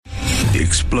The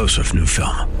explosive new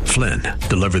film, Flynn,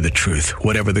 deliver the truth,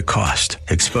 whatever the cost,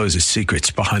 exposes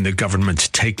secrets behind the government's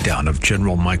takedown of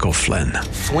General Michael Flynn.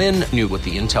 Flynn knew what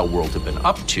the intel world had been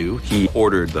up to. He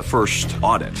ordered the first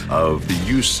audit of the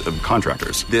use of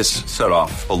contractors. This set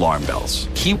off alarm bells.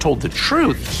 He told the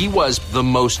truth. He was the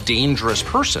most dangerous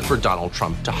person for Donald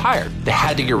Trump to hire. They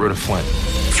had to get rid of Flynn.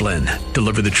 Flynn,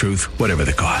 deliver the truth, whatever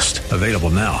the cost. Available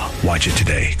now. Watch it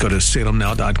today. Go to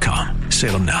salemnow.com.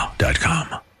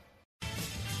 salemnow.com.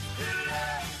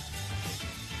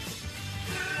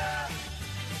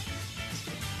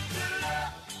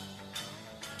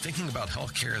 Thinking about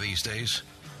healthcare these days?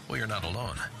 Well, you're not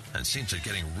alone. And it seems that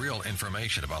getting real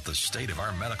information about the state of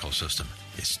our medical system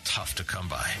is tough to come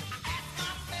by.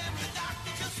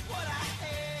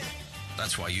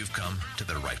 That's why you've come to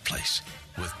the right place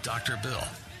with Dr. Bill,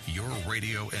 your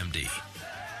radio MD.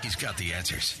 He's got the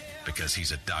answers because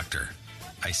he's a doctor.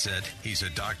 I said he's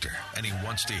a doctor, and he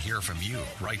wants to hear from you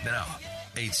right now.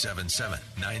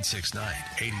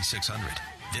 877-969-8600.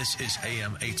 This is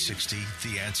AM 860,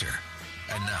 The Answer.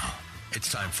 And now, it's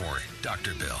time for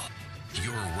Dr. Bill,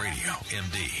 your radio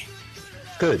MD.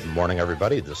 Good morning,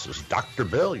 everybody. This is Dr.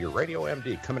 Bill, your radio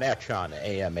MD, coming at you on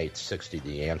AM 860,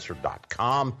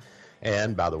 theanswer.com.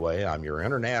 And by the way, I'm your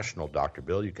international Dr.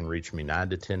 Bill. You can reach me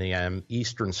 9 to 10 a.m.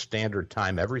 Eastern Standard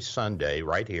Time every Sunday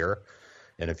right here.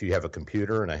 And if you have a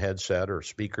computer and a headset or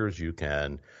speakers, you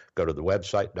can go to the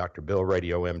website,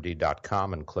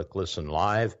 drbillradiomd.com, and click Listen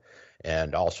Live.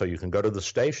 And also you can go to the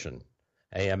station,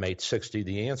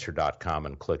 am860theanswer.com,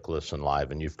 and click Listen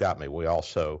Live, and you've got me. We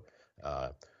also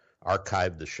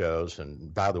archived the shows.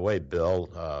 And by the way, Bill,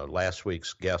 last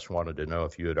week's guest wanted to know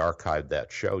if you had archived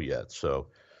that show yet. So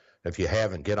if you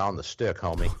haven't, get on the stick,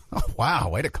 homie. Oh, wow,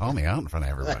 way to call me out in front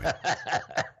of everybody.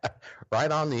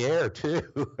 Right on the air,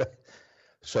 too.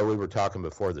 So we were talking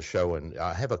before the show, and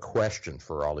I have a question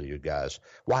for all of you guys.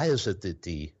 Why is it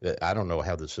that I don't know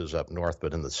how this is up north,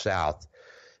 but in the South,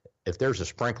 if there's a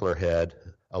sprinkler head,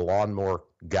 a lawnmower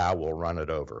guy will run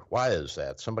it over? Why is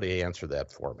that? Somebody answer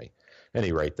that for me. At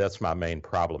any rate, that's my main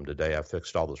problem today. I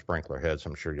fixed all the sprinkler heads.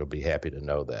 I'm sure you'll be happy to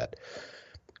know that.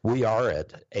 We are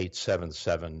at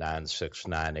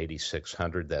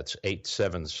 877-969-8600. That's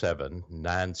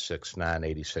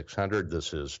 877-969-8600.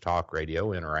 This is Talk Radio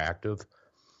Interactive.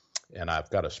 And I've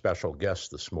got a special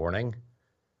guest this morning.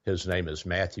 His name is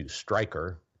Matthew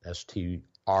Stryker, Stryker.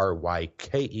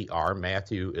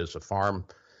 Matthew is a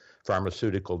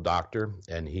pharmaceutical doctor,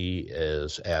 and he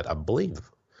is at, I believe,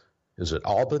 is it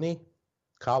Albany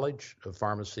College of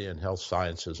Pharmacy and Health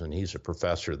Sciences, and he's a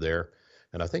professor there.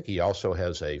 And I think he also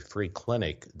has a free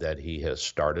clinic that he has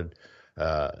started.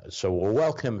 So we'll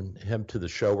welcome him to the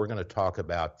show. We're going to talk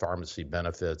about pharmacy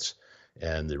benefits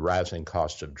and the rising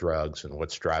cost of drugs and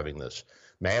what's driving this.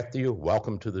 Matthew,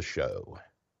 welcome to the show.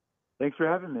 Thanks for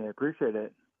having me. I appreciate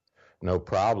it. No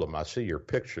problem. I see your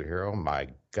picture here. Oh, my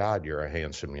God, you're a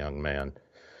handsome young man.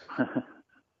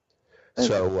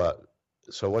 So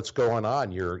what's going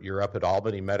on? You're up at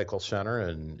Albany Medical Center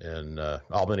in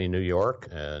Albany, New York,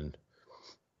 and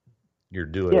you're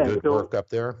doing good work up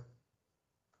there?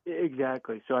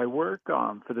 Exactly. So I work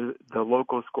for the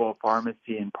local school of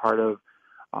pharmacy, and part of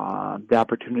the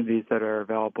opportunities that are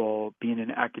available being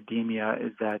in academia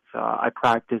is that I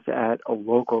practice at a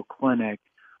local clinic,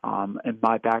 and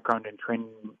my background and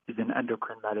training is in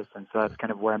endocrine medicine, so that's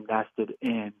kind of where I'm nested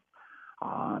in.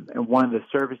 And one of the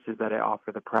services that I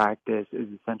offer the practice is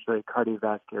essentially a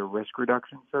cardiovascular risk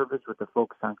reduction service with a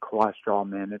focus on cholesterol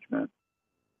management.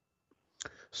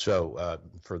 So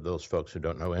for those folks who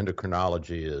don't know,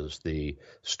 endocrinology is the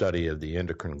study of the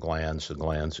endocrine glands, the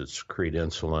glands that secrete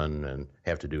insulin and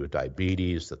have to do with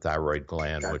diabetes, the thyroid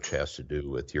gland, which has to do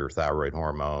with your thyroid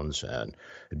hormones, and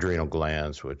adrenal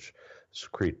glands, which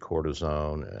secrete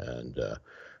cortisone. And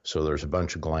so there's a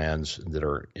bunch of glands that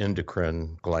are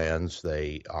endocrine glands.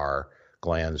 They are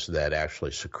glands that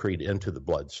actually secrete into the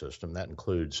blood system. That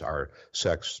includes our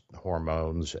sex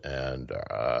hormones and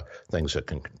things that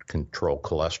can control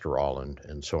cholesterol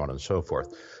and so on and so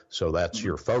forth. So that's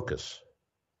your focus.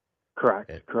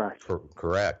 Correct.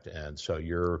 Correct. And so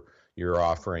you're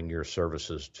offering your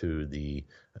services to the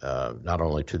not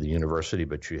only to the university,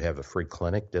 but you have a free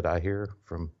clinic. Did I hear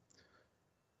from?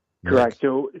 Correct.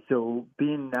 So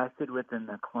being nested within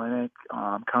the clinic,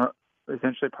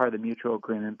 essentially part of the mutual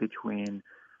agreement between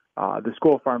the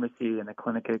school of pharmacy and the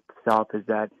clinic itself is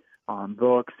that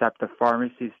they'll accept the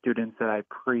pharmacy students that I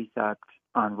precept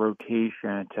on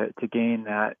rotation to gain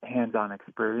that hands-on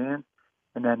experience.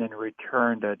 And then in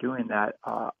return to doing that,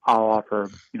 I'll offer,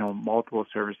 multiple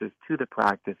services to the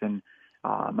practice. And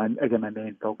my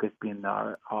main focus being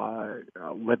the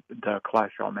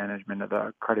cholesterol management of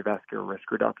the cardiovascular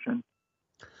risk reduction.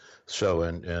 So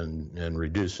in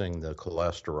reducing the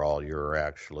cholesterol, you're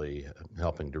actually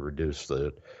helping to reduce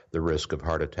the risk of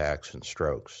heart attacks and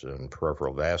strokes and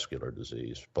peripheral vascular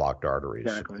disease, blocked arteries.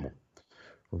 Exactly.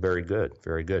 Very good,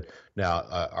 very good. Now,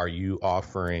 are you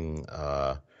offering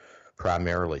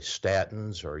primarily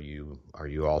statins? Are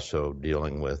you also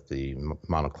dealing with the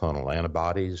monoclonal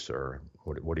antibodies, or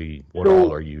what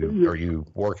all are you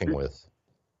working with?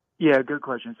 Yeah, good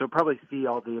question. So probably see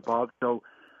all the above. So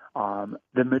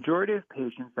the majority of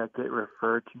patients that get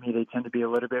referred to me, they tend to be a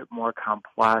little bit more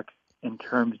complex in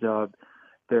terms of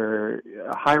their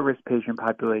high-risk patient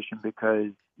population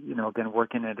because, again,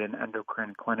 working at an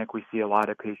endocrine clinic, we see a lot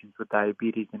of patients with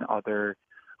diabetes and other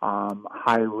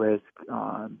high-risk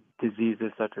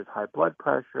diseases such as high blood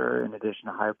pressure, in addition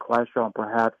to high cholesterol, and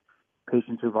perhaps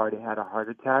patients who've already had a heart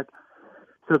attack.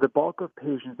 So the bulk of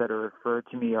patients that are referred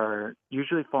to me are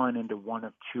usually falling into one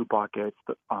of two buckets.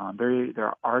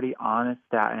 They're already on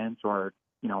statins or,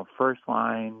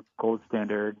 first-line gold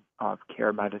standard of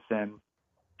care medicine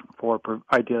for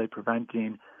ideally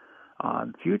preventing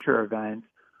future events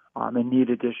and need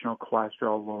additional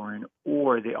cholesterol lowering.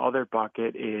 Or the other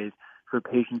bucket is for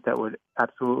patients that would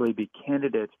absolutely be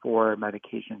candidates for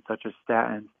medications such as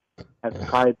statins, have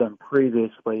tried them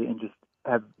previously and just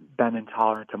have been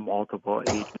intolerant to multiple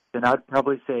agents. And I'd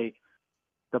probably say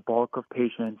the bulk of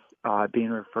patients being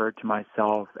referred to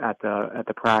myself at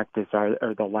the practice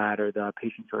are the latter, the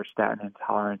patients who are statin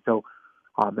intolerant. So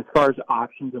as far as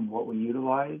options and what we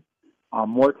utilize,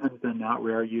 more times than not,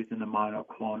 we are using the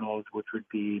monoclonals, which would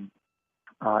be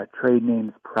trade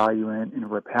names Praluent and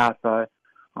Repatha.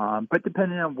 But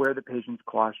depending on where the patient's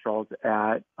cholesterol is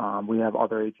at, we have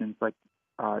other agents like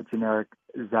generic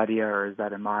Zetia or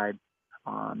Ezetimibe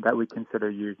that we consider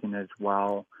using as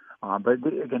well. But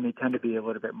again, they tend to be a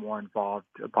little bit more involved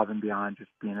above and beyond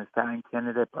just being a statin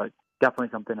candidate, but definitely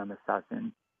something I'm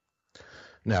assessing.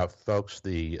 Now, folks,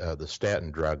 the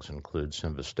statin drugs include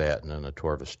simvastatin and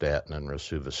atorvastatin and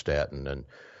rosuvastatin,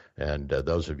 and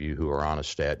those of you who are on a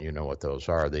statin, you know what those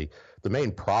are. The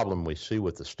main problem we see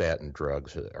with the statin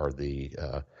drugs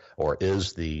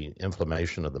is the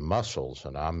inflammation of the muscles,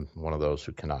 and I'm one of those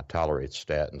who cannot tolerate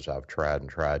statins. I've tried and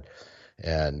tried.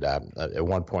 And at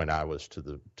one point, I was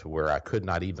to where I could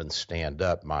not even stand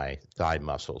up. My thigh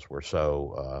muscles were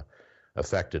so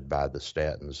affected by the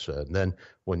statins. And then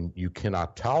when you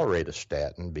cannot tolerate a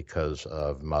statin because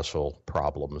of muscle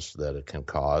problems that it can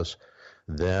cause,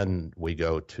 then we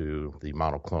go to the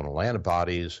monoclonal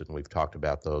antibodies, and we've talked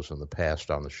about those in the past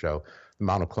on the show. The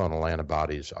monoclonal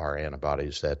antibodies are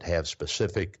antibodies that have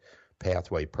specific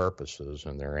pathway purposes,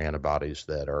 and they're antibodies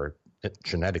that are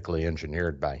genetically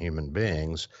engineered by human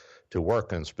beings to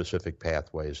work in specific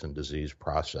pathways and disease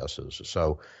processes.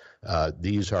 So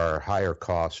these are higher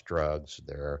cost drugs.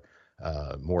 They're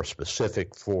more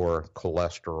specific for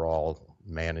cholesterol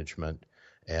management,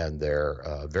 and they're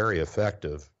very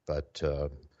effective. But of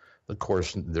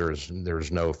course,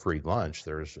 there's no free lunch.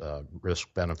 There's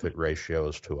risk-benefit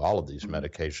ratios to all of these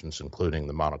medications, including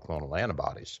the monoclonal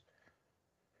antibodies.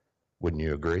 Wouldn't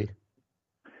you agree?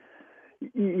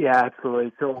 Yeah,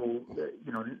 absolutely. So,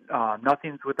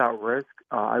 nothing's without risk.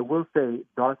 I will say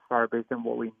thus far, based on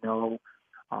what we know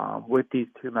with these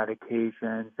two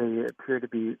medications, they appear to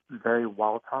be very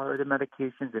well-tolerated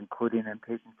medications, including in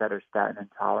patients that are statin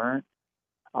intolerant.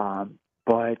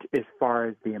 But as far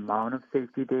as the amount of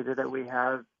safety data that we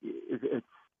have, it's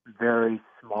very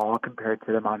small compared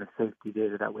to the amount of safety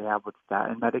data that we have with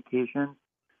statin medications.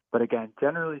 But again,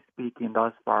 generally speaking,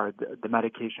 thus far, the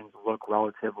medications look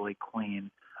relatively clean,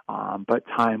 but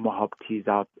time will help tease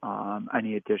out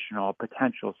any additional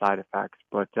potential side effects.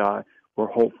 But we're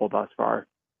hopeful thus far.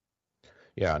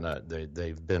 Yeah, and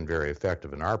they've been very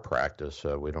effective in our practice.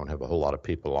 We don't have a whole lot of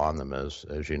people on them,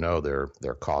 as you know.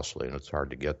 They're costly, and it's hard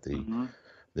to get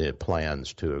the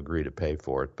plans to agree to pay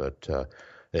for it. But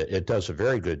it does a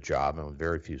very good job, and with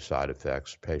very few side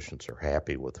effects. Patients are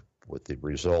happy with the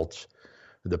results.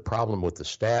 The problem with the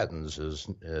statins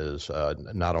is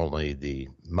not only the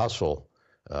muscle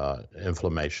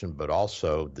inflammation, but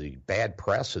also the bad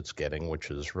press it's getting,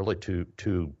 which is really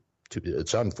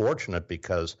it's unfortunate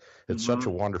because it's such a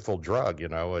wonderful drug.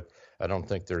 I don't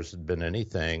think there's been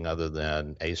anything other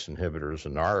than ACE inhibitors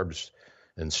and ARBs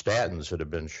and statins that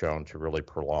have been shown to really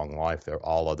prolong life,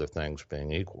 all other things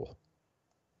being equal.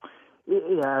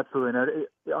 Yeah, absolutely.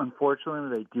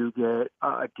 Unfortunately, they do get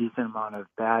a decent amount of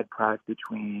bad press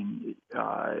between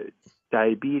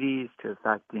diabetes to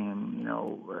affecting,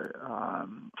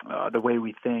 the way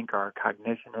we think, our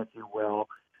cognition, if you will.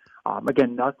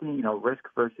 Again, nothing, risk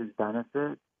versus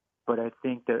benefit. But I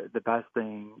think that the best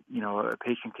thing, a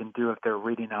patient can do if they're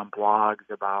reading on blogs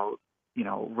about,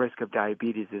 risk of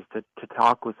diabetes is to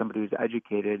talk with somebody who's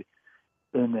educated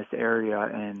in this area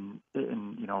and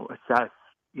assess,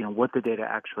 what the data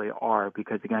actually are.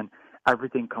 Because, again,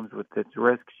 everything comes with its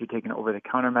risks. You take an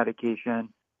over-the-counter medication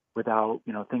without,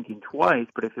 thinking twice.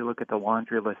 But if you look at the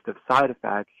laundry list of side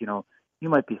effects, you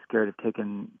might be scared of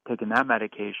taking that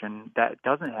medication that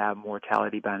doesn't have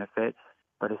mortality benefit.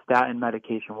 But a statin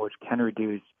medication, which can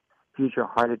reduce future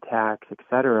heart attacks, et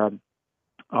cetera,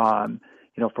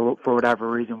 for whatever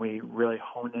reason, we really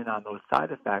hone in on those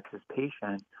side effects as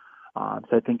patients.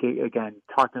 So I think, again,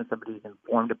 talking to somebody who's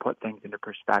informed to put things into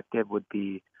perspective would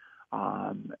be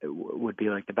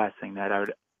like the best thing that I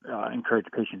would encourage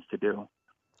patients to do.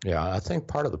 Yeah, I think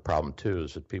part of the problem, too,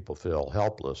 is that people feel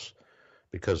helpless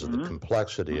because of the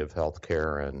complexity of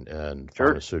healthcare and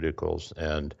pharmaceuticals,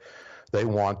 and they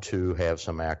want to have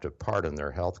some active part in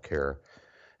their health care.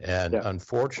 And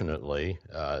unfortunately,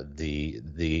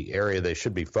 the area they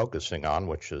should be focusing on,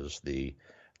 which is the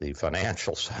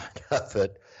financial side of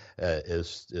it,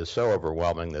 is so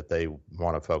overwhelming that they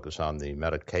want to focus on the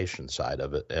medication side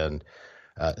of it. And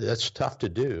it's tough to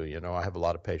do. I have a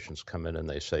lot of patients come in and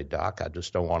they say, "Doc, I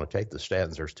just don't want to take the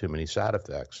statins. There's too many side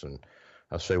effects." And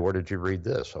I say, "Where did you read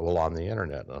this?" "Well, on the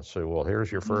internet." And I say, "Well,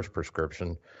 here's your first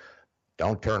prescription.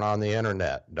 Don't turn on the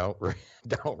internet. Don't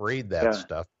read that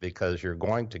stuff, because you're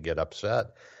going to get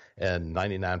upset." And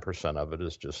 99% of it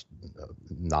is just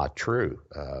not true.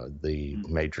 The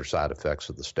major side effects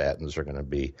of the statins are going to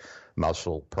be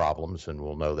muscle problems, and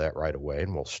we'll know that right away,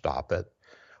 and we'll stop it,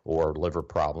 or liver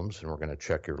problems, and we're going to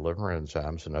check your liver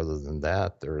enzymes. And other than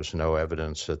that, there is no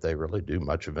evidence that they really do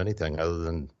much of anything other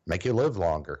than make you live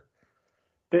longer.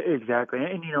 Exactly.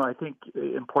 And, I think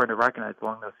important to recognize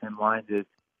along those same lines is,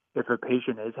 if a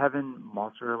patient is having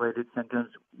muscle-related symptoms,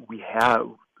 we have,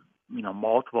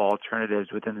 multiple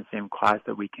alternatives within the same class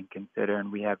that we can consider,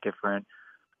 and we have different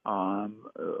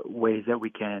ways that we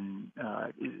can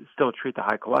still treat the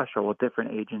high cholesterol with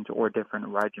different agents or different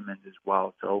regimens as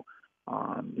well. So,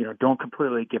 don't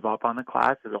completely give up on the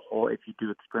class as a whole. If you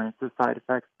do experience the side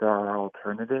effects, there are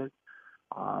alternatives.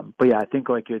 But yeah, I think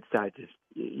like you had said, just,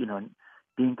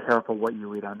 being careful what you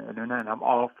read on the internet. And I'm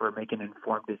all for making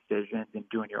informed decisions and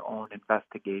doing your own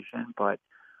investigation, but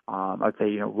I'd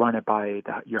say, run it by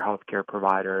your healthcare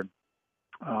provider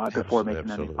before making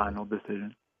any final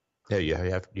decision.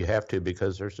 Yeah, you have to,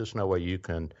 because there's just no way you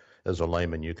can, as a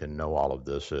layman, you can know all of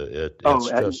this. It's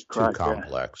just too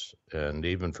complex. Yeah. And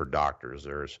even for doctors,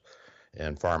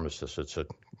 and pharmacists, it's a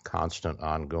constant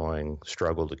ongoing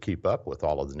struggle to keep up with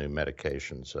all of the new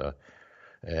medications.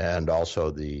 And also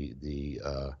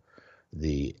the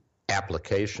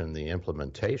application, the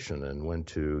implementation, and when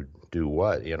to do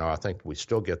what. I think we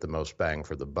still get the most bang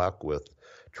for the buck with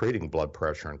treating blood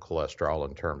pressure and cholesterol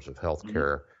in terms of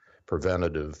healthcare,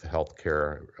 preventative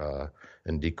healthcare,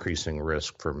 and decreasing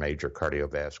risk for major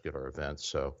cardiovascular events.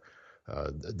 So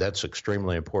that's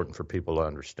extremely important for people to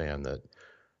understand, that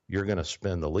you're going to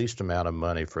spend the least amount of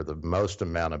money for the most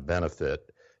amount of benefit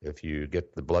if you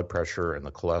get the blood pressure and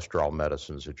the cholesterol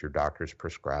medicines that your doctors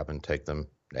prescribe and take them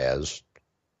as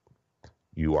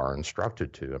you are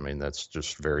instructed to. I mean, that's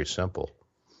just very simple.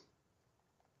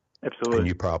 Absolutely. And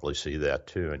you probably see that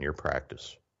too in your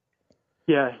practice.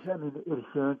 Yeah, I mean,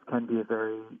 adherence can be a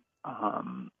very,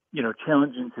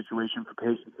 challenging situation for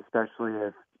patients, especially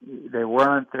if they were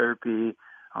on therapy,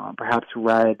 perhaps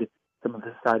read some of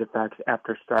the side effects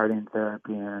after starting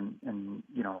therapy, and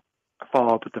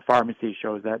follow-up with the pharmacy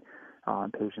shows that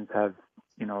patients have,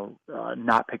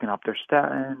 not picking up their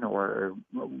statin or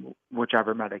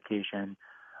whichever medication.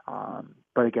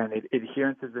 But again,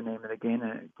 adherence is the name of the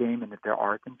game, and if there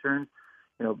are concerns,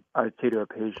 I would say to a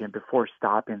patient, before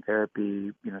stopping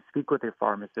therapy, speak with your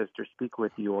pharmacist or speak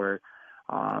with your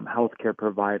healthcare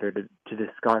provider to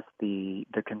discuss the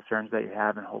concerns that you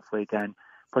have, and hopefully, again,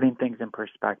 putting things in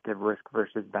perspective, risk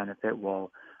versus benefit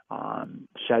will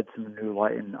shed some new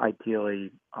light and ideally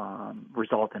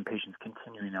result in patients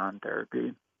continuing on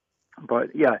therapy.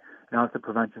 But yeah, now it's the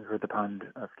prevention for the pound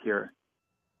of cure.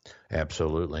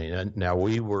 Absolutely. And now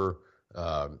we were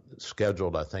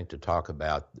scheduled, I think, to talk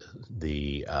about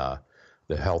the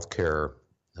healthcare,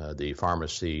 the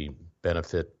pharmacy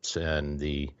benefits, and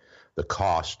the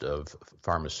cost of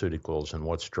pharmaceuticals and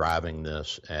what's driving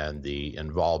this, and the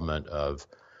involvement of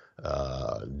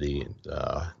the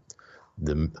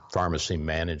pharmacy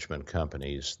management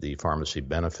companies, the pharmacy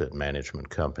benefit management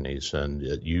companies, and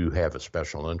you have a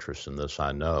special interest in this,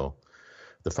 I know.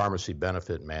 The pharmacy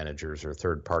benefit managers are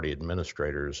third-party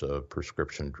administrators of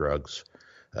prescription drugs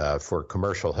For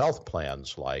commercial health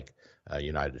plans like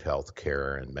United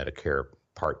Healthcare and Medicare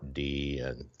Part D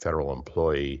and federal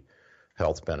employee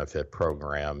health benefit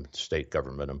program, state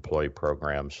government employee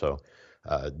programs. So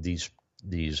these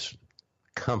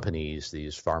companies,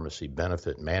 these pharmacy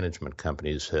benefit management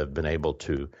companies, have been able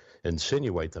to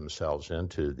insinuate themselves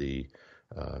into the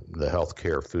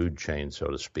healthcare food chain, so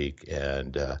to speak,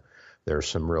 and there's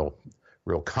some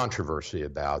real controversy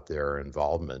about their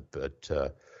involvement. But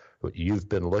you've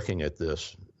been looking at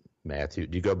this, Matthew.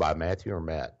 Do you go by Matthew or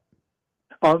Matt?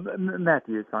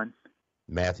 Matthew is fine.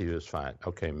 Matthew is fine.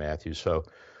 Okay, Matthew. So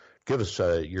give us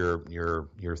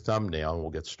your thumbnail, and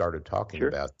we'll get started talking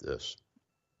about this.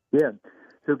 Yeah.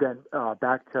 So again,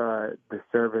 back to the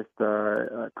service,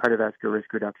 the cardiovascular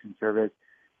risk reduction service,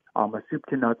 a soup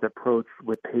to nuts approach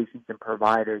with patients and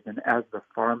providers. And as the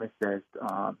pharmacist,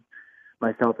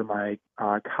 myself and my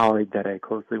colleague that I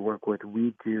closely work with,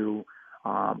 we do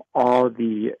all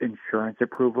the insurance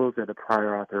approvals or the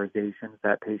prior authorizations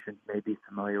that patients may be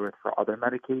familiar with for other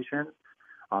medications.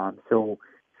 So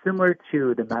similar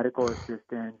to the medical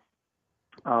assistants,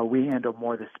 we handle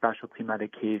more of the specialty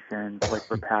medications like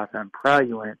Repatha and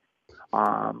Praluent,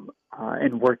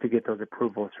 and work to get those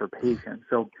approvals for patients.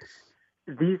 So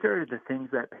these are the things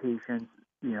that patients,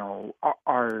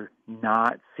 are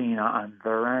not seeing on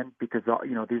their end because,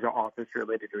 these are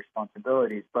office-related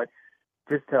responsibilities. But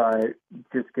just to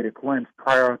get a glimpse,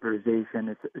 prior authorization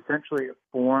is essentially a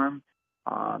form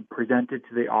presented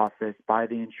to the office by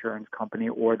the insurance company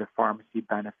or the pharmacy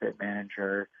benefit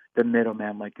manager, the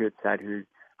middleman, like you had said, who's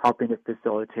helping to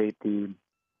facilitate the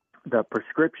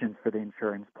prescriptions for the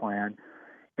insurance plan.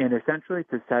 And essentially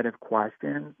it's a set of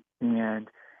questions. And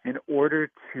in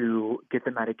order to get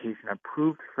the medication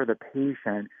approved for the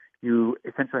patient, you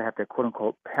essentially have to, quote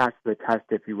unquote, pass the test,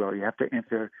 if you will. You have to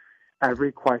answer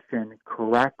every question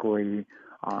correctly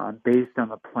based on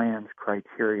the plan's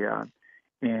criteria.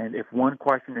 And if one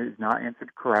question is not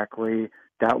answered correctly,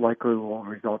 that likely will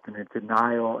result in a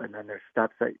denial, and then there's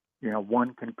steps that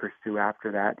one can pursue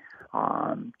after that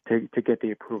to get the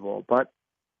approval. But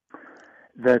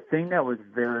the thing that was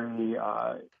very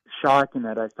shocking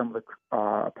that I stumbled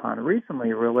upon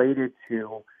recently related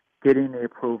to getting the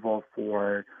approval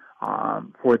for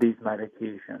these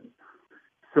medications.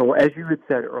 So as you had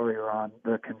said earlier on,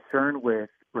 the concern with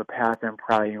Repatha and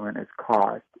Praluent is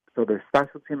cost. So they're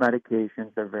specialty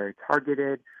medications. They're very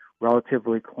targeted,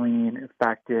 relatively clean,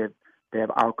 effective. They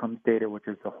have outcomes data, which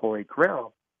is the holy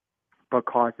grail, but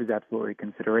cost is absolutely a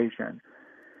consideration.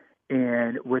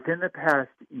 And within the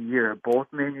past year, both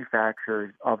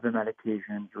manufacturers of the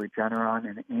medications, Regeneron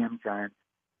and Amgen,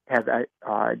 have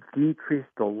decreased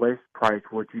the list price,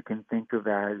 which you can think of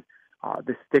as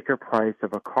the sticker price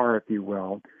of a car, if you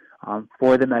will,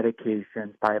 for the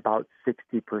medications by about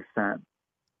 60%.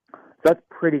 So that's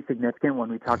pretty significant when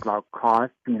we talk about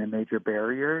cost being a major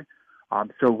barrier.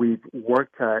 So we've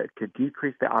worked to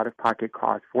decrease the out-of-pocket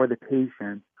cost for the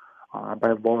patients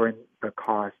by lowering the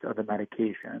cost of the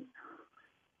medication.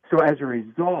 So as a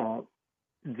result,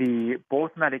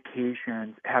 both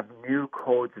medications have new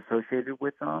codes associated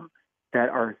with them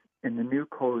and the new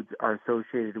codes are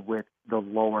associated with the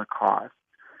lower cost.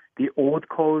 The old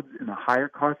codes and the higher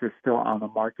costs are still on the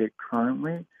market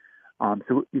currently.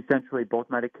 So essentially, both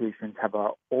medications have an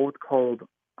old code,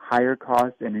 higher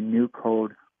cost, and a new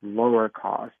code, lower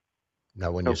cost.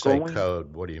 Now, when you say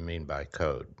code, what do you mean by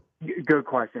code? Good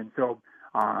question. So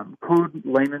code,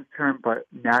 layman's term, but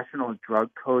national drug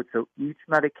code. So each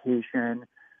medication,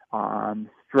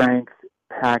 strength,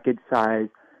 package size,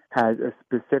 has a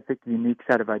specific unique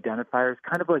set of identifiers,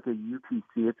 kind of like a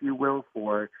UPC, if you will,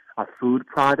 for a food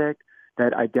product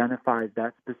that identifies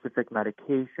that specific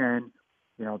medication,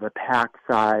 the pack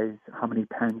size, how many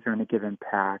pens are in a given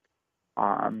pack.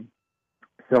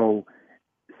 So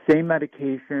same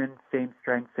medication, same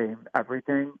strength, same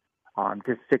everything,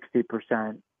 just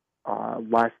 60%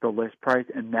 less the list price,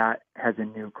 and that has a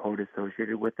new code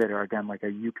associated with it, or again, like a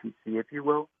UPC, if you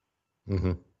will.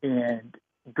 Mm-hmm. And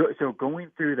so going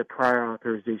through the prior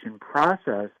authorization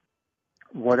process,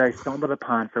 what I stumbled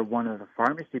upon for one of the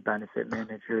pharmacy benefit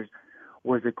managers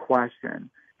was a question.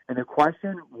 And the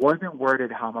question wasn't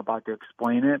worded how I'm about to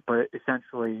explain it, but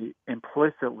essentially,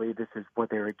 implicitly, this is what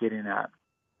they were getting at.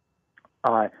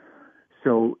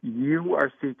 So you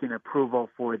are seeking approval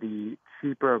for the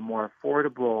cheaper, more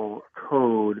affordable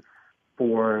code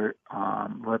for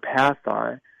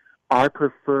Repatha. Our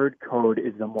preferred code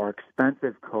is the more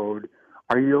expensive code.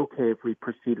 Are you okay if we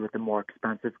proceed with the more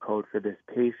expensive code for this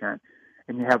patient?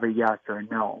 And you have a yes or a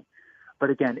no. But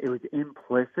again, it was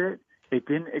implicit. It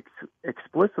didn't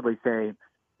explicitly say,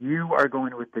 you are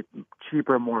going with the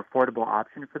cheaper, more affordable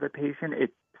option for the patient.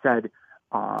 It said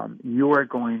you are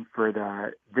going for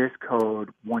this code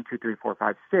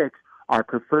 123456. Our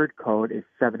preferred code is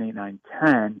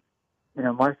 78910. And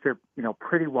unless you're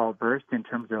pretty well versed in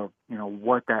terms of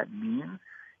what that means,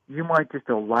 you might just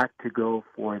elect to go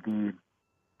for the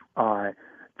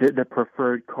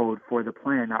preferred code for the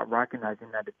plan, not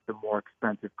recognizing that it's the more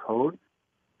expensive code.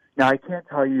 Now, I can't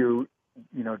tell you,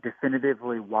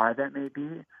 definitively why that may be,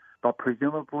 but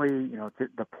presumably,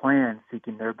 the plan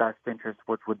seeking their best interest,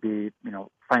 which would be,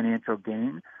 financial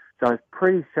gain. So I was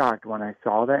pretty shocked when I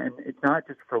saw that, and it's not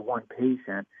just for one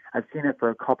patient. I've seen it for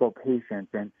a couple of patients,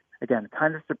 and again,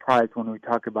 kind of surprised when we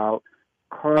talk about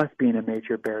cost being a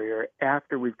major barrier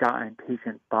after we've gotten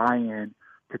patient buy-in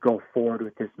to go forward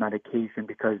with this medication,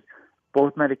 because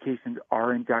both medications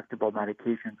are injectable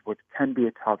medications, which can be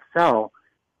a tough sell.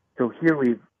 So here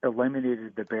we've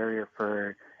eliminated the barrier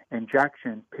for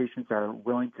injections. Patients are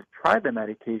willing to try the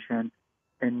medication,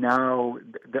 and now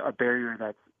a barrier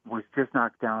that was just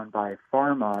knocked down by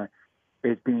pharma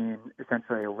is being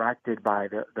essentially erected by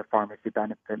the pharmacy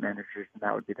benefit managers, and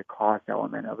that would be the cost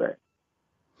element of it.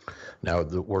 Now,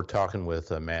 we're talking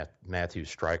with Matthew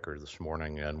Stryker this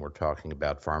morning, and we're talking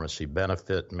about pharmacy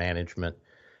benefit management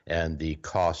and the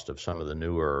cost of some of the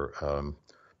newer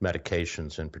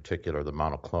medications, in particular the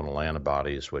monoclonal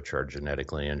antibodies, which are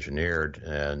genetically engineered,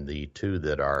 and the two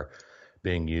that are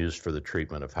being used for the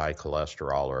treatment of high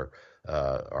cholesterol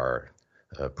are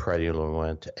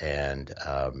Praluent and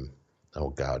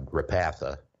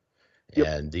Repatha. Yep.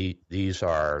 And these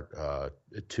are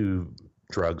two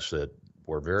drugs that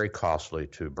were very costly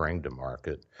to bring to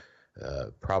market,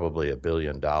 probably $1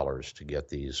 billion to get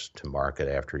these to market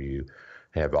after you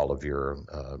have all of your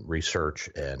research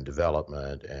and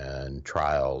development and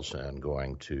trials and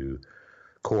going to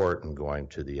court and going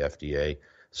to the FDA.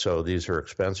 So these are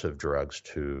expensive drugs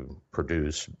to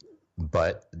produce,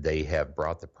 but they have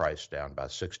brought the price down by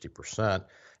 60%.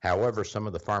 However, some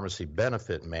of the pharmacy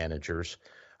benefit managers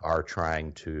are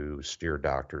trying to steer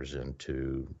doctors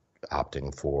into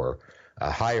opting for a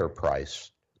higher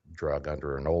price drug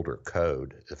under an older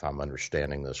code, if I'm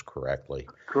understanding this correctly.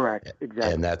 Correct,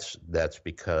 exactly. And that's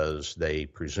because they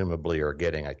presumably are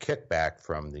getting a kickback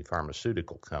from the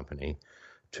pharmaceutical company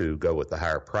to go with the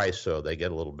higher price, so they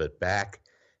get a little bit back,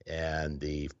 and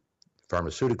the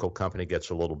pharmaceutical company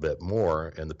gets a little bit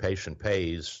more, and the patient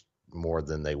pays more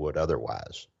than they would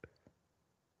otherwise.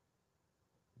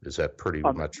 Is that pretty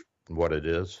much what it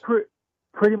is?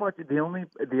 Pretty much. The only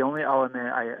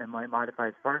element I might modify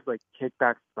as far as like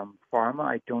kickbacks from pharma,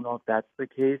 I don't know if that's the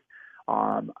case.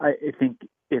 I think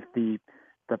if the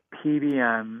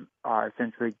PBM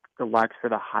essentially elects for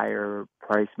the higher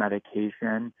price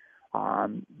medication,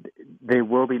 they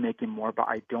will be making more, but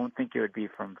I don't think it would be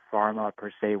from pharma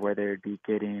per se, where they would be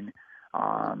getting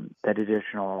that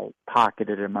additional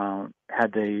pocketed amount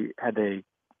had they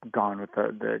gone with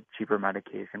the cheaper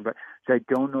medication. But so I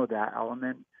don't know that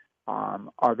element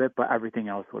of it, but everything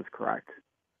else was correct.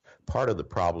 Part of the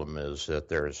problem is that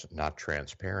there's not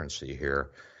transparency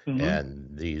here,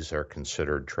 and these are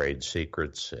considered trade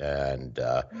secrets and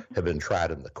have been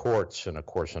tried in the courts. And of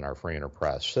course, in our free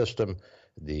enterprise system,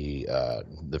 the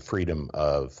freedom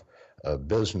of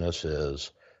business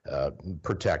is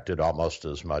protected almost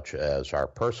as much as our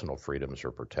personal freedoms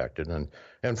are protected, and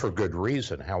for good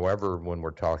reason. However, when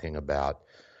we're talking about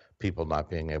people not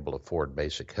being able to afford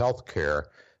basic health care,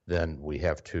 then we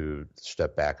have to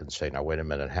step back and say, now, wait a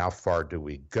minute, how far do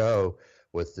we go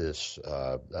with this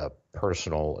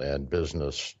personal and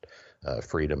business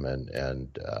freedom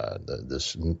and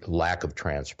this lack of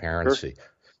transparency? Sure.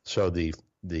 So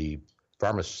the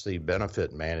pharmacy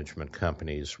benefit management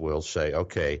companies will say,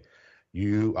 okay,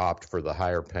 you opt for the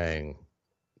higher paying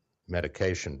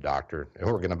medication, doctor, and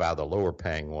we're going to buy the lower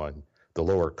paying one, the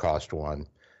lower cost one,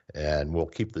 and we'll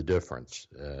keep the difference.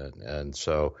 And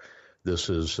so this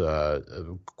is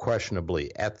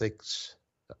questionably ethics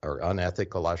or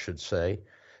unethical, I should say,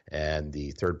 and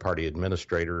the third-party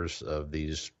administrators of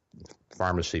these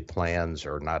pharmacy plans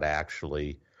are not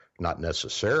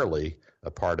necessarily a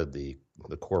part of the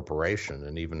corporation,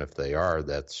 and even if they are,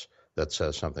 that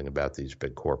says something about these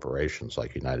big corporations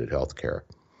like United Healthcare.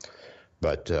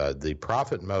 But the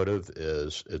profit motive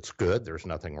it's good. There's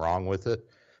nothing wrong with it.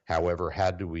 However,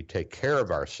 how do we take care of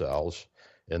ourselves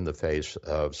in the face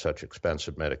of such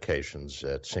expensive medications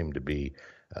that seem to be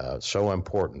so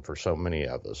important for so many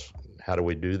of us? How do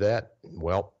we do that?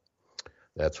 Well,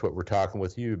 that's what we're talking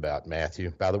with you about,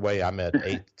 Matthew. By the way, I'm at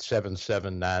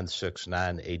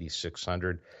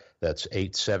 877-969-8600. That's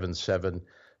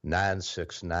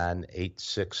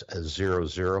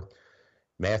 877-969-8600.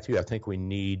 Matthew, I think we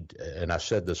need, and I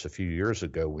said this a few years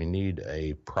ago, we need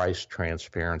a price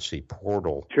transparency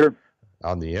portal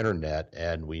on the internet,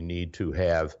 and we need to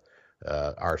have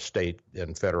our state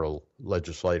and federal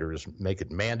legislators make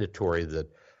it mandatory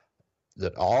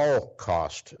that all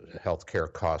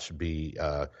healthcare costs be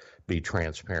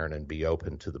transparent and be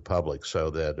open to the public, so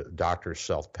that doctors'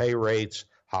 self-pay rates,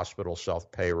 hospital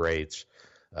self-pay rates,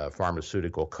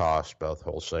 pharmaceutical costs, both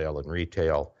wholesale and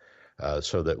retail,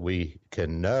 so that we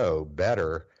can know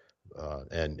better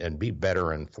and be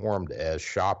better informed as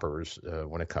shoppers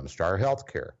when it comes to our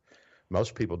health care.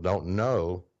 Most people don't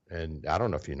know, and I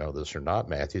don't know if you know this or not,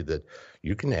 Matthew, that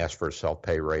you can ask for a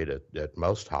self-pay rate at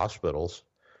most hospitals,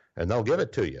 and they'll give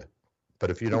it to you. But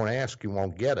if you don't ask, you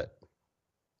won't get it.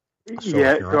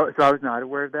 So I was not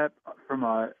aware of that. From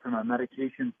a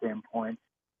medication standpoint,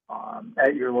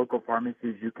 at your local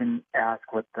pharmacies, you can ask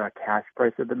what the cash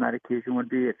price of the medication would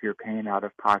be if you're paying out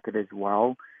of pocket as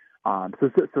well.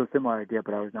 So similar idea,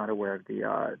 but I was not aware of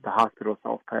the hospital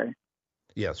self-pay.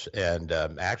 Yes, and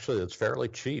actually it's fairly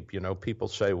cheap. You know, people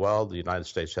say, well, the United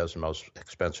States has the most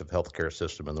expensive healthcare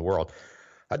system in the world.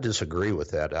 I disagree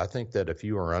with that. I think that if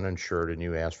you are uninsured and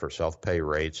you ask for self-pay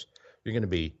rates, you're going to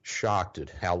be shocked at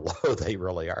how low they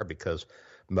really are, because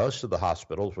most of the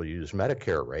hospitals will use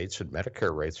Medicare rates, and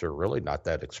Medicare rates are really not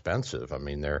that expensive. I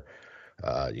mean, they're,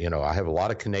 I have a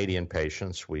lot of Canadian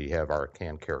patients. We have our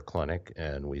CanCare clinic,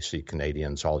 and we see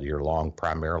Canadians all year long,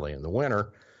 primarily in the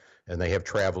winter, and they have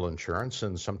travel insurance,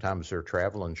 and sometimes their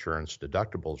travel insurance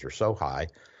deductibles are so high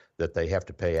that they have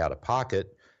to pay out of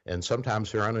pocket, and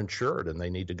sometimes they're uninsured and they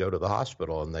need to go to the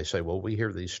hospital, and they say, well, we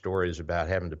hear these stories about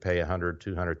having to pay $100,000,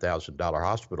 $200,000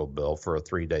 hospital bill for a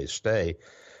 3-day stay.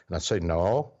 And I say,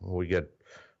 no, we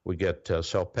get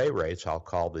self-pay rates. I'll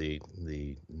call the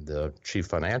chief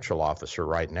financial officer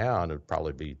right now, and it'd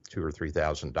probably be $2,000 or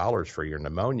 $3,000 for your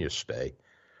pneumonia stay.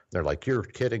 They're like, you're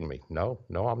kidding me. No,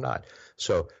 I'm not.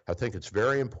 So I think it's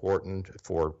very important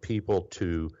for people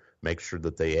to make sure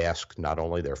that they ask not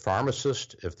only their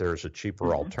pharmacist if there's a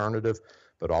cheaper alternative,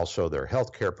 but also their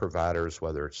healthcare providers,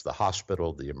 whether it's the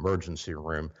hospital, the emergency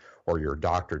room, or your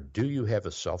doctor. Do you have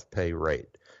a self-pay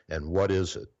rate, and what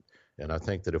is it? And I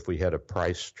think that if we had a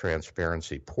price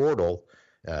transparency portal,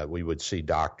 we would see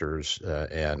doctors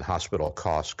and hospital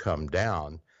costs come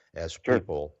down as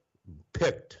people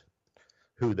picked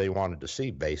who they wanted to see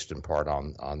based in part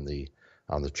on the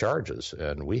charges.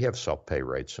 And we have self-pay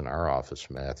rates in our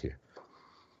office, Matthew,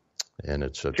 and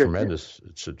it's a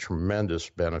tremendous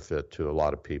benefit to a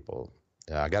lot of people.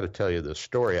 I got to tell you this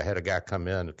story. I had a guy come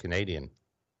in, a Canadian.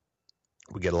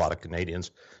 We get a lot of Canadians.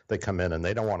 They come in and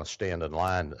they don't want to stand in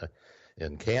line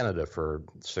in Canada for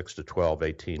 6 to 12,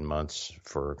 18 months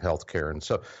for health care.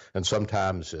 And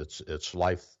sometimes it's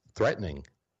life-threatening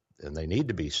and they need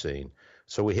to be seen.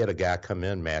 So we had a guy come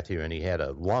in, Matthew, and he had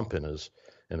a lump in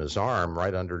his arm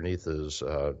right underneath his,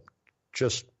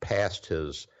 just past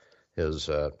his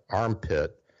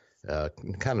armpit,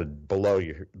 kind of below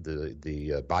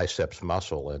the biceps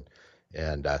muscle.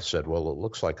 And I said, well, it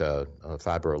looks like a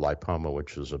fibrolipoma,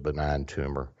 which is a benign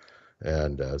tumor.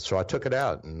 And so I took it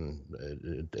out, and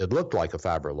it looked like a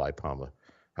fibrolipoma.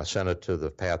 I sent it to the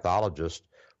pathologist.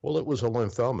 Well, it was a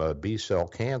lymphoma, a B-cell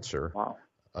cancer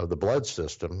of the blood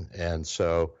system. And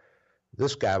so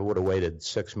this guy would have waited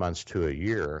 6 months to a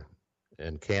year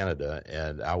in Canada,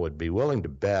 and I would be willing to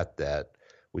bet that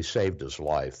we saved his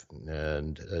life.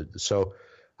 And so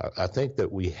I think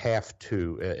that we have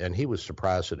to, and he was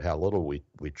surprised at how little we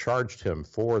charged him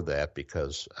for that,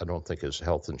 because I don't think his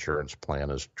health insurance plan,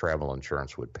 his travel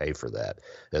insurance, would pay for that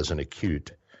as an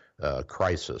acute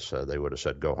crisis. They would have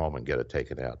said, go home and get it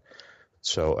taken out.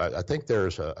 So I think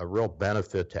there's a real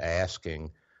benefit to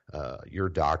asking your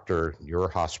doctor, your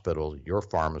hospital, your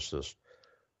pharmacist,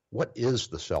 what is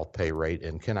the self-pay rate,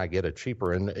 and can I get it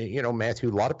cheaper? And, Matthew,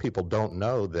 a lot of people don't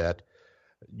know that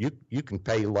you can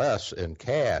pay less in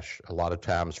cash a lot of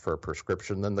times for a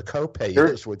prescription than the copay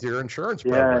is with your insurance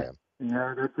program.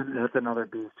 Yeah, that's another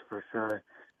beast for sure.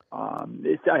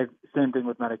 Same thing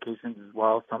with medications as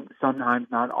well. Sometimes,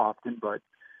 not often, but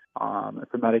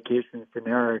if a medication is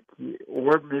generic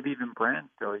or maybe even brand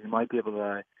still, you might be able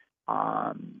to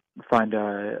find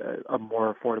a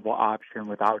more affordable option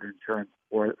without insurance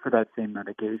for that same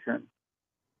medication.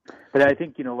 But I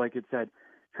think, like it said,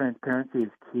 transparency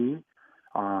is key.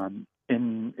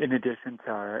 In addition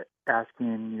to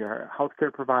asking your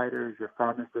healthcare providers, your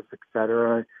pharmacists, et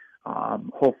cetera,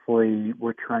 hopefully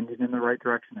we're trending in the right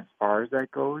direction as far as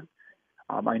that goes.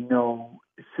 I know,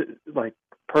 like,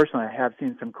 personally, I have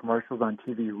seen some commercials on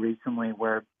TV recently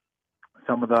where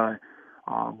some of the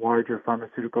larger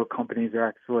pharmaceutical companies are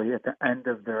actually at the end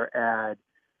of their ad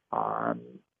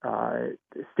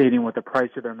stating what the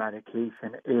price of their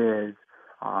medication is.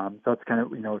 So it's kind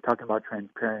of, talking about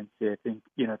transparency. I think,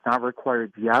 it's not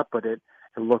required yet, but it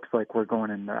looks like we're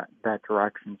going in that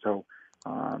direction. So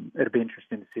it'll be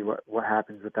interesting to see what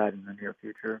happens with that in the near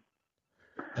future.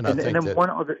 And then one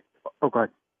other. Oh, go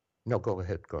ahead. No, go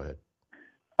ahead.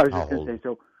 I was just going to say,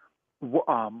 so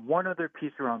one other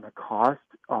piece around the cost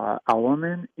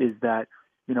element is that,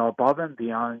 above and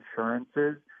beyond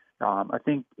insurances, I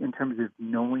think in terms of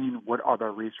knowing what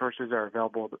other resources are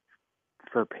available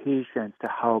for patients to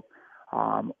help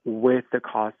with the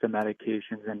cost of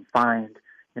medications and find,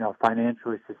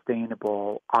 financially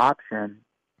sustainable option,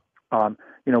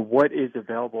 what is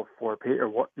available for or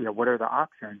what are the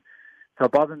options? So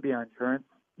above and beyond insurance,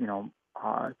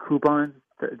 coupons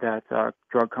that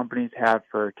drug companies have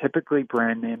for typically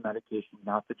brand name medication,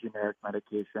 not the generic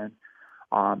medication,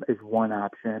 is one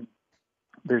option.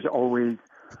 There's always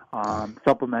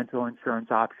supplemental insurance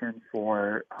options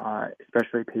for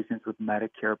especially patients with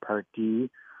Medicare Part D.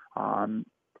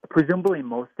 Presumably in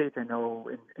most states, I know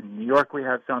in New York we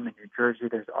have some, in New Jersey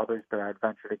there's others, but I'd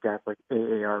venture to guess like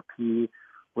AARP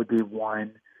would be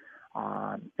one.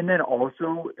 And then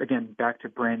also, again, back to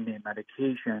brand name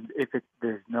medications, if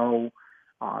there's no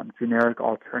generic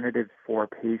alternatives for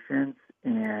patients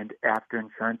and after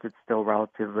insurance it's still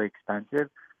relatively expensive,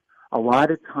 a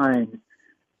lot of times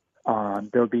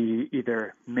there'll be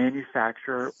either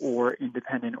manufacturer or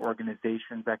independent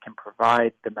organizations that can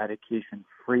provide the medication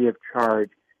free of charge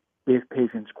if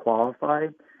patients qualify.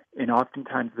 And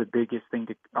oftentimes the biggest thing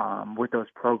with those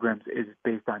programs is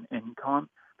based on income.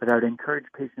 But I would encourage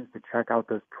patients to check out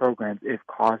those programs if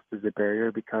cost is a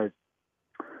barrier, because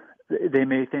they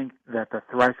may think that the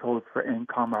thresholds for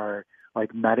income are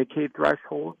like Medicaid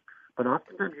thresholds, but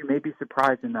oftentimes you may be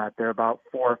surprised in that they're about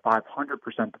 400 or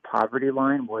 500% the poverty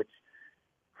line, which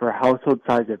for a household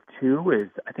size of 2 is,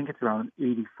 I think it's around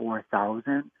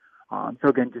 $84,000. So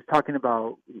again, just talking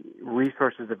about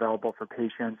resources available for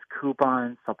patients,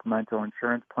 coupons, supplemental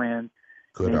insurance plans,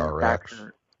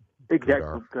 GoodRx.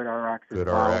 Exactly, GoodRx.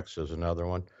 GoodRx is another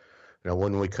one.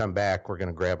 When we come back, we're going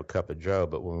to grab a cup of Joe,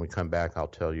 but when we come back, I'll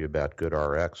tell you about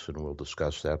GoodRx, and we'll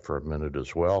discuss that for a minute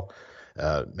as well.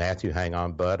 Matthew, hang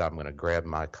on, bud. I'm going to grab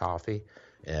my coffee,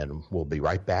 and we'll be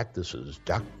right back. This is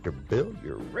Dr. Bill,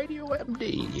 your Radio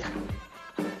MD.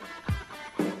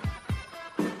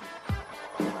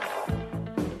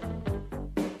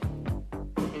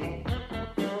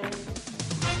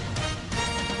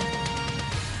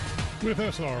 With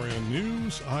SRN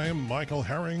News, I am Michael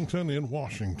Harrington in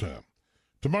Washington.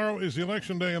 Tomorrow is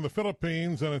Election Day in the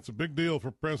Philippines, and it's a big deal for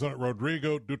President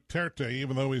Rodrigo Duterte,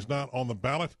 even though he's not on the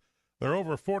ballot. There are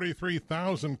over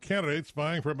 43,000 candidates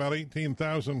vying for about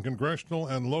 18,000 congressional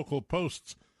and local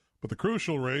posts. But the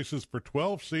crucial race is for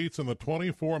 12 seats in the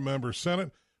 24-member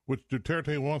Senate, which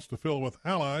Duterte wants to fill with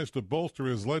allies to bolster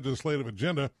his legislative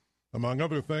agenda. Among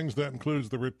other things, that includes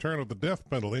the return of the death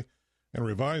penalty and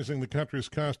revising the country's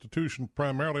constitution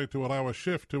primarily to allow a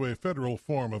shift to a federal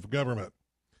form of government.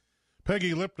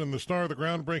 Peggy Lipton, the star of the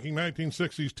groundbreaking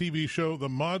 1960s TV show The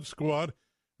Mod Squad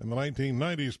and the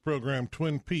 1990s program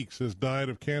Twin Peaks, has died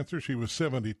of cancer. She was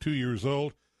 72 years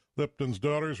old. Lipton's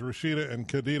daughters, Rashida and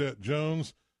Khadija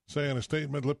Jones, say in a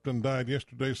statement Lipton died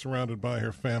yesterday surrounded by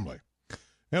her family.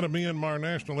 And a Myanmar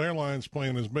National Airlines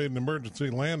plane has made an emergency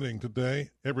landing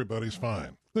today. Everybody's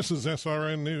fine. This is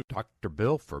SRN News. Dr.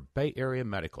 Bill for Bay Area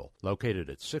Medical, located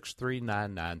at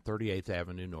 6399 38th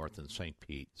Avenue North in St.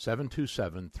 Pete.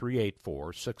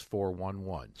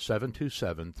 727-384-6411.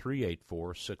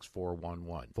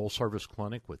 727-384-6411. Full-service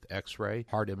clinic with X-ray,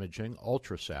 heart imaging,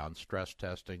 ultrasound, stress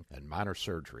testing, and minor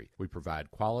surgery. We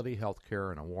provide quality health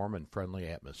care in a warm and friendly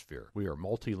atmosphere. We are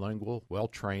multilingual,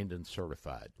 well-trained, and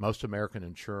certified. Most American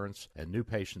insurance and new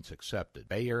patients accepted.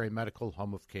 Bay Area Medical,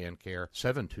 home of Can Care.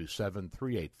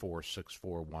 727-384-6411.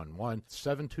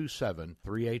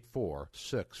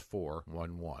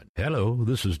 727-384-6411. Hello,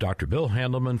 this is Dr. Bill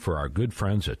Handelman for our good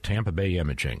friends at Tampa Bay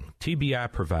Imaging.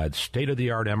 TBI provides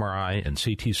state-of-the-art MRI and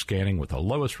CT scanning with the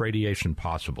lowest radiation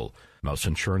possible. Most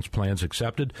insurance plans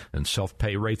accepted, and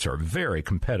self-pay rates are very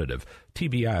competitive.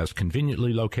 TBI is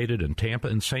conveniently located in Tampa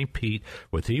and St. Pete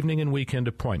with evening and weekend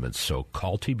appointments, so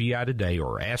call TBI today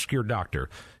or ask your doctor.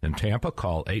 In Tampa,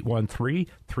 call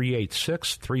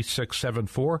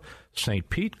 813-386-3674. St.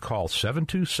 Pete, call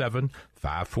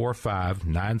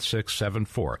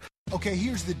 727-545-9674. Okay,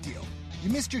 here's the deal. You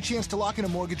missed your chance to lock in a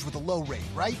mortgage with a low rate,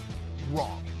 right?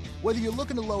 Wrong. Whether you're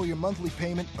looking to lower your monthly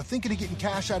payment or thinking of getting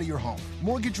cash out of your home,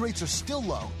 mortgage rates are still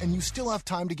low, and you still have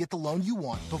time to get the loan you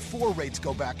want before rates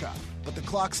go back up. but the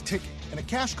clock's ticking. And at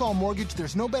Cash Call Mortgage,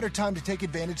 there's no better time to take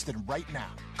advantage than right now.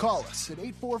 Call us at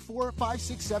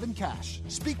 844-567-CASH.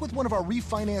 Speak with one of our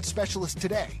refinance specialists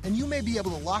today, and you may be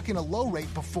able to lock in a low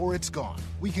rate before it's gone.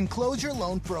 We can close your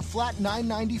loan for a flat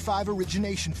 $9.95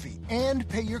 origination fee and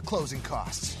pay your closing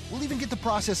costs. We'll even get the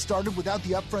process started without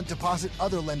the upfront deposit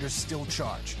other lenders still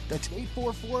charge. That's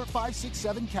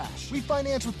 844-567-CASH.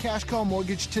 Refinance with Cash Call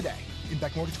Mortgage today.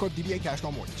 Impact Mortgage Corp. DBA Cash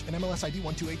Call Mortgage. And MLS ID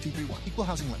 128231. Equal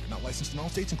housing lender. Not licensed in all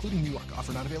states, including New York.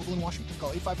 Offer not available in Washington.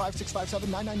 Call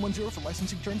 855-657-9910 for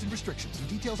licensing terms and restrictions. And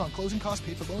details on closing costs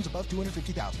paid for loans above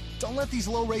 $250,000. Don't let these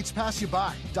low rates pass you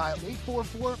by. Dial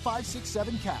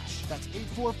 844-567-CASH. That's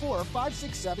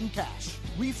 844-567-CASH.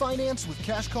 Refinance with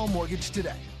Cash Call Mortgage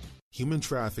today. Human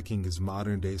trafficking is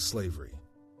modern-day slavery,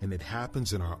 and it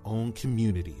happens in our own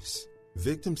communities.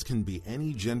 Victims can be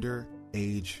any gender,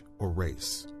 age, or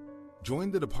race.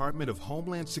 Join the Department of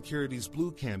Homeland Security's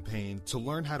Blue Campaign to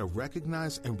learn how to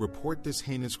recognize and report this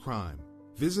heinous crime.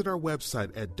 Visit our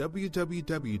website at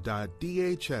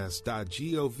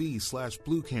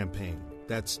www.dhs.gov/Blue Campaign.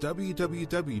 That's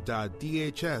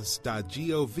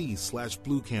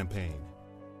www.dhs.gov/Blue Campaign.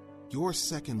 Your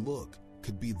second look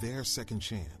could be their second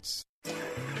chance.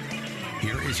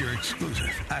 Here is your exclusive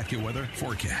AccuWeather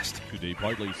forecast. Today,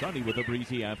 partly sunny with a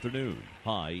breezy afternoon.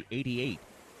 High 88.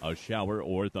 A shower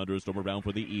or thunderstorm around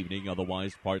for the evening,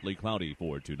 otherwise partly cloudy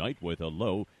for tonight with a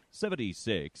low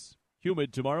 76.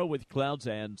 Humid tomorrow with clouds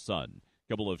and sun.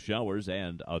 Couple of showers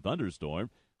and a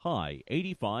thunderstorm. High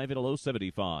 85 and a low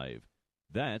 75.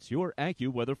 That's your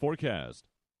AccuWeather forecast.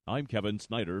 I'm Kevin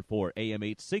Snyder for AM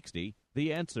 860,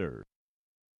 The Answer.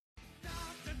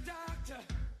 Doctor,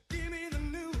 give me the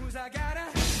news. I got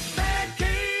a bad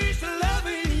case of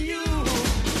loving you.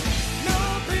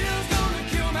 No pills gonna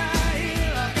cure my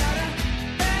ill. I got a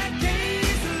bad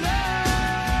case of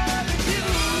loving you.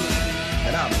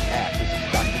 And I'm Pat. This is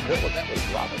Dr. Bill. That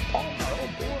was Robert Palmer. Oh,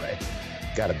 boy.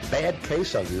 Got a bad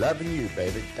case of loving you,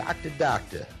 baby.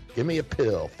 Doctor, give me a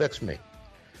pill. Fix me.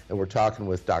 And we're talking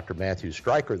with Dr. Matthew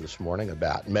Stryker this morning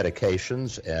about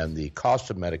medications and the cost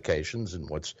of medications and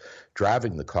what's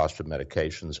driving the cost of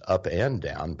medications up and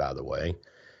down, by the way.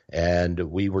 And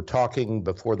we were talking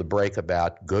before the break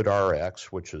about GoodRx,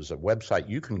 which is a website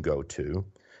you can go to,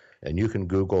 and you can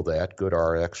Google that,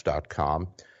 goodrx.com,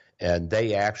 and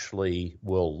they actually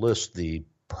will list the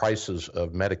prices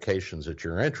of medications that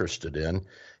you're interested in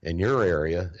your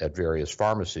area at various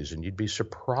pharmacies, and you'd be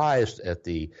surprised at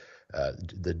the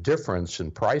difference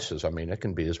in prices. I mean, it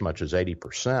can be as much as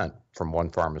 80% from one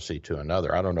pharmacy to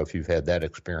another. I don't know if you've had that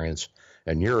experience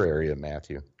in your area,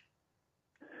 Matthew.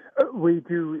 We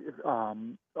do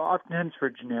oftentimes for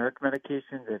generic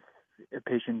medications if a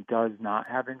patient does not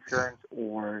have insurance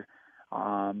or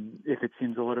if it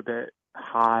seems a little bit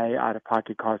high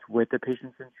out-of-pocket cost with the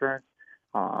patient's insurance.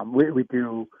 We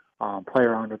do play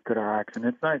around with GoodRx, and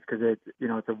it's nice because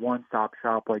it's a one-stop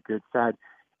shop, like you had said,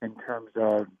 in terms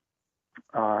of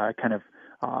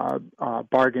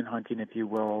bargain hunting, if you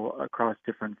will, across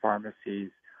different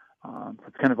pharmacies. So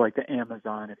it's kind of like the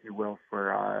Amazon, if you will,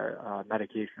 for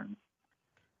medications.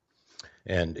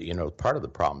 And part of the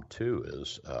problem too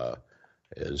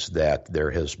is that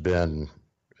there has been,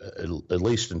 at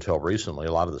least until recently,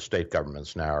 a lot of the state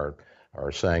governments now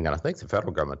are saying, and I think the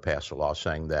federal government passed a law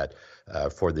saying that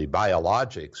for the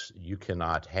biologics, you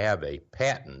cannot have a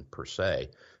patent per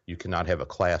se. You cannot have a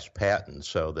class patent,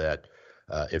 so that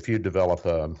if you develop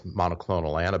a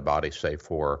monoclonal antibody, say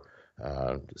for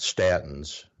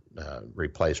statins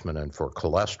replacement and for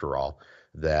cholesterol,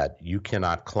 that you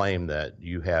cannot claim that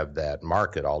you have that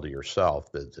market all to yourself,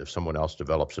 that if someone else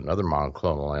develops another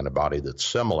monoclonal antibody that's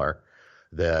similar,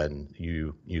 then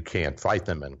you can't fight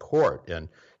them in court. And,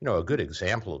 a good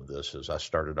example of this is I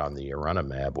started on the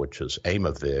Erenumab, which is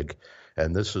Aimovig,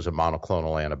 and this is a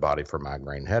monoclonal antibody for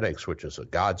migraine headaches, which is a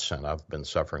godsend. I've been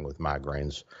suffering with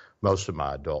migraines most of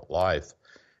my adult life.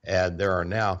 And there are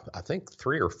now, I think,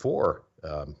 3 or 4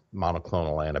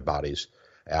 monoclonal antibodies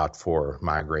out for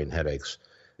migraine headaches.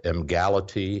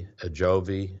 Emgality,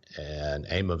 Ajovy, and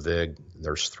Aimovig.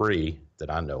 There's 3 that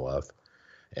I know of.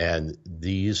 And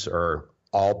these are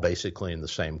all basically in the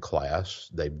same class.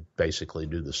 They basically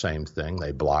do the same thing.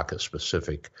 They block a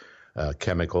specific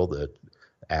chemical that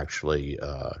actually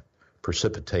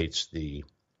precipitates the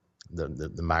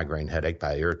migraine headache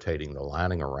by irritating the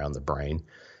lining around the brain.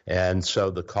 And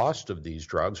so the cost of these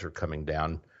drugs are coming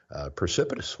down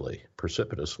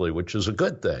precipitously, which is a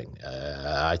good thing.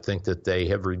 I think that they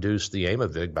have reduced the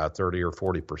Aimovig by 30 or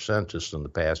 40% just in the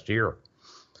past year.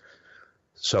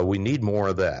 So we need more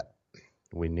of that.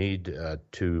 We need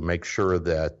to make sure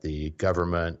that the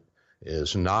government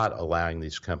is not allowing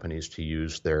these companies to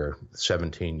use their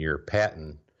 17-year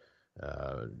patent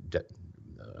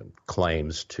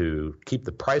claims to keep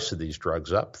the price of these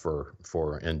drugs up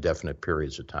for indefinite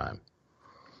periods of time.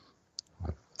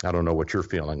 I don't know what your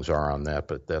feelings are on that,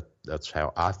 but that's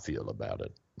how I feel about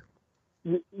it.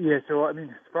 Yeah, so I mean,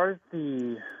 as far as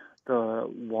the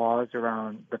laws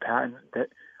around the patent, that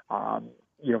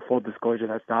full disclosure,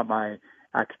 that's not my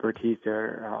expertise,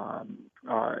 or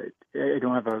I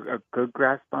don't have a good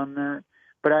grasp on that.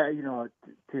 But to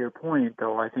your point,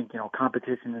 though, I think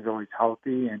competition is always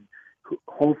healthy, and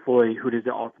hopefully, who does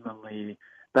it ultimately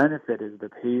benefit is the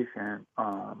patient.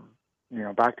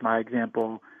 Back to my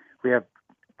example, we have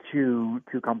two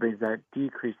companies that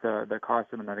decrease the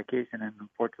cost of the medication, and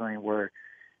unfortunately, we're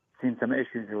seeing some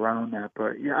issues around that.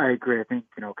 But yeah, I agree. I think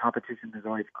competition is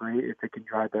always great if it can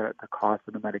drive the cost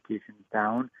of the medications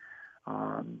down,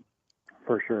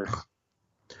 for sure.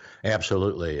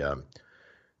 Absolutely.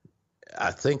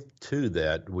 I think, too,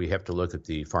 that we have to look at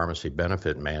the pharmacy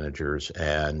benefit managers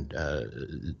and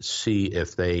see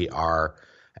if they are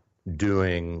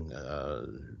doing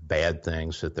bad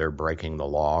things, that they're breaking the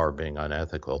law or being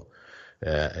unethical.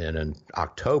 And in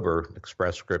October,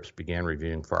 Express Scripts began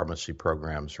reviewing pharmacy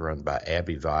programs run by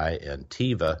Abivai and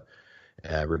Teva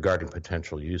regarding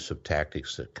potential use of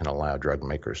tactics that can allow drug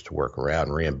makers to work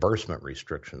around reimbursement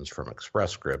restrictions from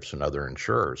Express Scripts and other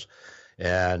insurers.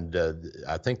 And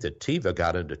I think that Teva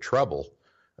got into trouble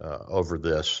over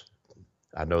this.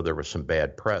 I know there was some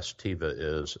bad press. Teva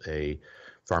is a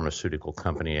pharmaceutical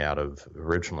company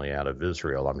originally out of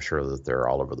Israel. I'm sure that they're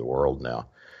all over the world now.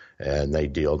 And they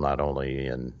deal not only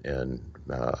in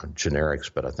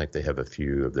generics, but I think they have a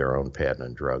few of their own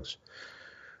patented drugs.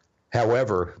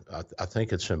 However, I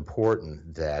think it's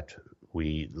important that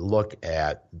we look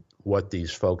at what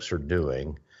these folks are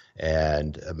doing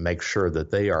and make sure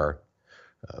that they are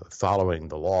following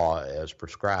the law as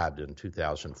prescribed. In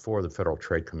 2004, the Federal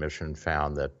Trade Commission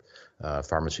found that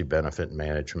pharmacy benefit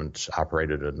management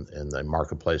operated in the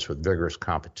marketplace with vigorous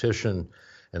competition.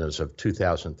 And as of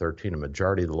 2013, a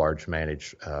majority of the large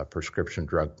managed prescription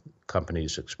drug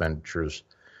companies' expenditures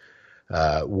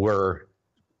were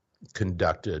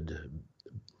conducted,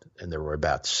 and there were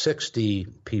about 60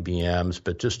 PBMs,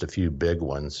 but just a few big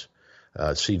ones.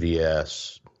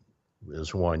 CVS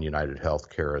is one, United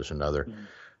Healthcare is another.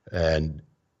 Mm-hmm. And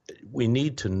we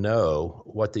need to know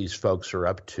what these folks are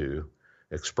up to,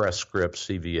 Express Scripts,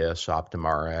 CVS, Optum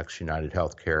Rx, United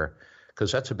Healthcare,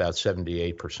 because that's about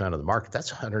 78% of the market.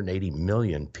 That's 180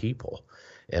 million people.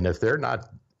 And if they're not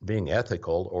being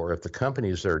ethical, or if the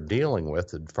companies they're dealing with,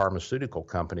 the pharmaceutical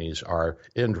companies, are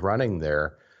end running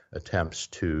their attempts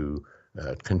to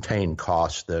contain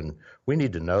costs, then we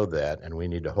need to know that, and we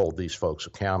need to hold these folks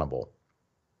accountable.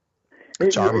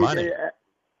 It's our money.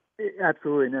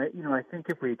 Absolutely. And, I think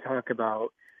if we talk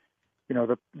about,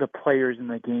 the players in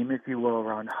the game, if you will,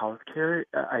 around healthcare,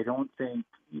 I don't think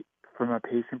from a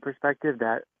patient perspective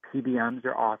that PBMs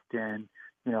are often,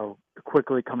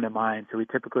 quickly come to mind. So we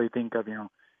typically think of,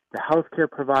 the healthcare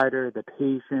provider, the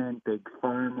patient, big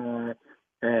pharma,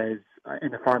 as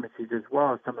in the pharmacies as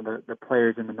well as some of the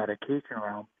players in the medication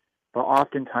realm. But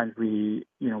oftentimes we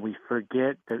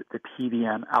forget the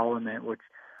PBM element, which,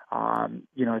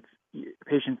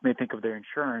 patients may think of their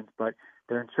insurance, but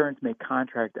their insurance may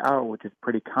contract out, which is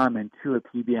pretty common, to a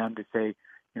PBM to say,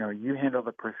 you handle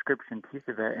the prescription piece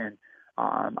of it. And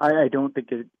I don't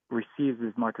think it receives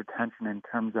as much attention in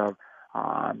terms of,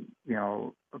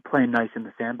 playing nice in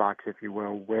the sandbox, if you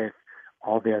will, with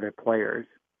all the other players.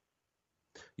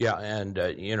 Yeah, and,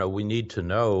 we need to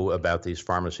know about these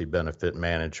pharmacy benefit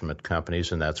management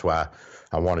companies, and that's why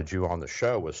I wanted you on the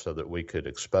show, was so that we could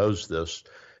expose this.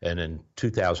 And in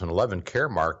 2011,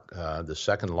 Caremark, the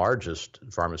second largest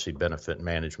pharmacy benefit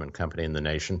management company in the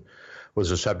nation, was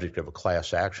the subject of a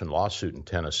class action lawsuit in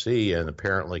Tennessee, and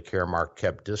apparently Caremark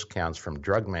kept discounts from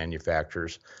drug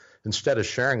manufacturers instead of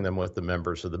sharing them with the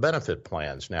members of the benefit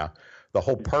plans. Now, the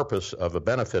whole purpose of a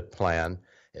benefit plan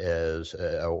is,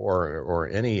 or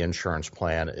any insurance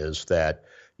plan, is that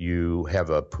you have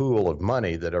a pool of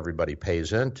money that everybody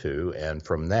pays into, and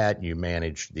from that you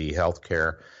manage the health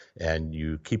care and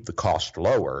you keep the cost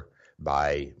lower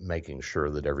by making sure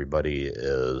that everybody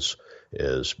is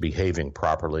behaving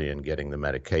properly and getting the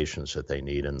medications that they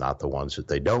need and not the ones that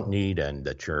they don't need, and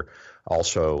that you're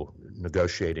also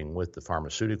negotiating with the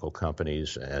pharmaceutical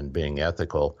companies and being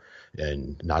ethical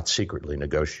and not secretly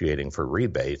negotiating for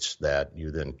rebates that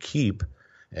you then keep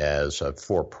as a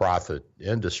for-profit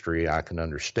industry. I can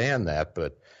understand that,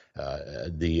 but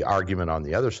The argument on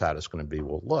the other side is going to be,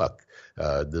 well, look,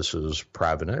 this is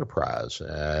private enterprise,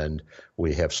 and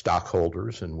we have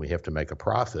stockholders, and we have to make a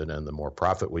profit, and the more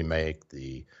profit we make,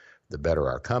 the better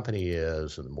our company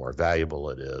is, and the more valuable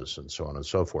it is, and so on and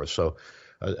so forth. So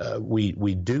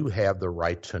we do have the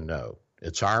right to know.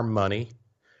 It's our money.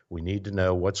 We need to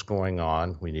know what's going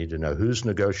on. We need to know who's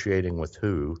negotiating with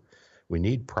who. We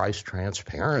need price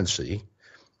transparency.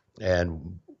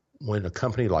 And when a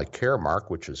company like Caremark,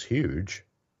 which is huge,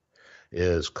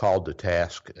 is called to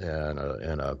task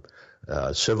in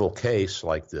a civil case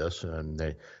like this,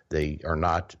 and they are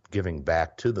not giving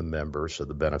back to the members of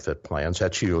the benefit plans.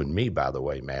 That's you and me, by the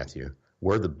way, Matthew.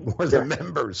 We're the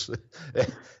members,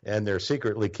 and they're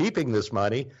secretly keeping this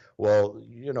money. Well,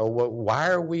 why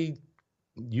are we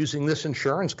using this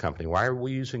insurance company? Why are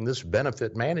we using this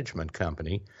benefit management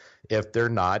company if they're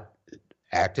not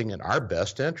acting in our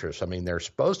best interest? I mean, they're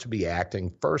supposed to be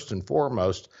acting first and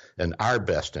foremost in our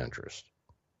best interest.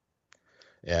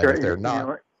 And if they're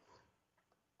not,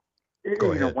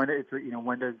 go ahead.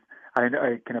 When does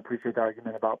I can appreciate the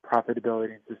argument about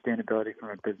profitability and sustainability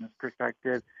from a business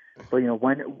perspective, but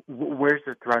where's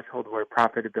the threshold where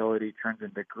profitability turns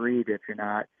into greed if you're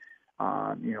not,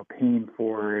 paying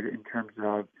for it in terms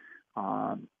of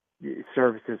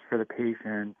services for the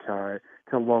patient to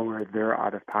lower their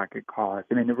out-of-pocket costs?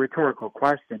 I mean, the rhetorical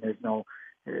question is no.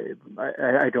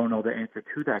 I don't know the answer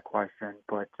to that question,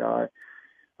 but I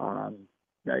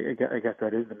guess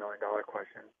that is the $1 million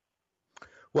question.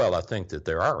 Well, I think that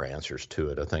there are answers to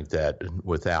it. I think that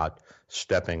without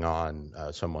stepping on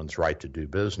someone's right to do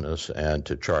business and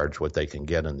to charge what they can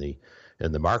get in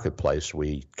the marketplace,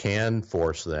 we can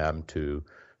force them to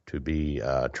be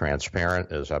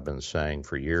transparent, as I've been saying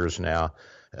for years now,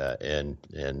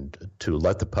 and to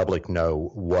let the public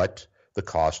know what the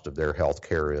cost of their health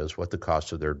care is, what the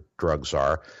cost of their drugs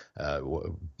are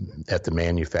at the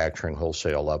manufacturing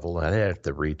wholesale level and at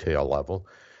the retail level.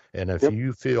 And if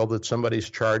you feel that somebody's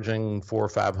charging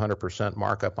 400 or 500%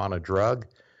 markup on a drug,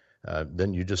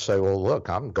 then you just say, well, look,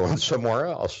 I'm going somewhere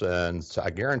else. And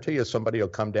I guarantee you somebody will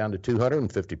come down to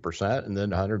 250% and then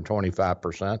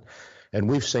 125%. And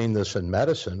we've seen this in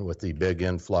medicine with the big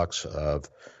influx of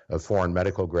foreign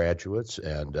medical graduates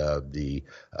and the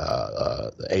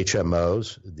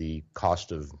HMOs. The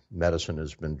cost of medicine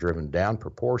has been driven down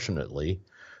proportionately.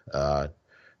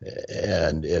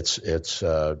 And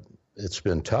it's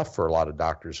been tough for a lot of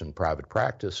doctors in private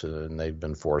practice, and they've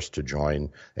been forced to join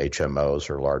HMOs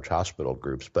or large hospital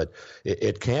groups. But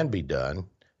it can be done,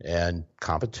 and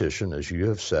competition, as you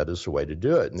have said, is the way to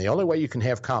do it. And the only way you can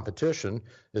have competition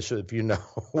is if you know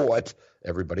what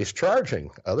everybody's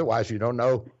charging. Otherwise, you don't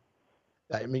know.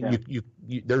 I mean, you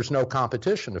there's no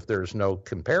competition if there's no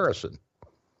comparison.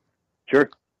 Sure.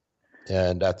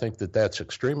 And I think that that's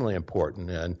extremely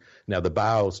important. And now the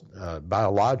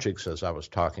biologics, as I was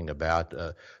talking about,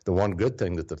 the one good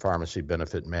thing that the pharmacy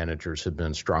benefit managers have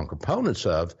been strong proponents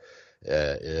of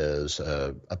is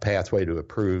a pathway to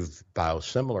approve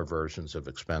biosimilar versions of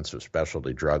expensive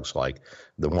specialty drugs like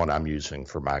the one I'm using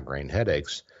for migraine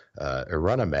headaches,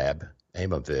 Erenumab,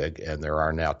 Aimovig, and there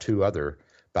are now 2 other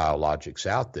biologics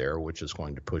out there, which is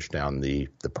going to push down the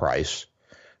price,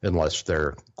 unless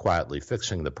they're quietly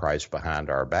fixing the price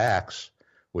behind our backs,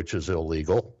 which is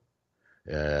illegal.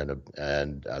 And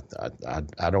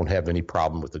I don't have any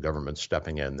problem with the government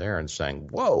stepping in there and saying,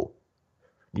 whoa,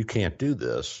 you can't do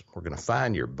this. We're going to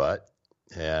fine your butt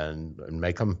and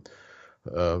make them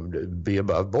be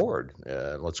above board.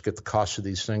 Let's get the cost of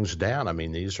these things down. I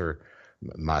mean, these are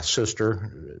my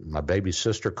baby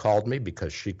sister called me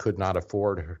because she could not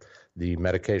afford the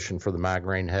medication for the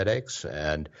migraine headaches.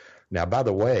 And now, by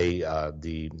the way,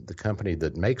 the company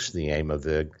that makes the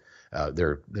Aimovig,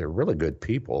 they're really good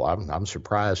people. I'm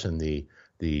surprised in the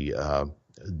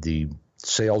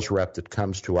sales rep that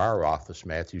comes to our office,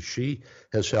 Matthew. She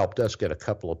has helped us get a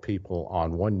couple of people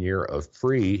on 1 year of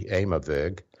free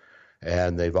Aimovig,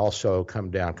 and they've also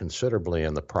come down considerably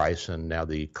in the price. And now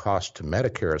the cost to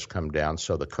Medicare has come down,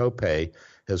 so the copay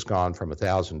has gone from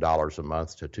 $1,000 a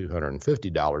month to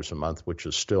 $250 a month, which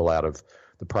is still out of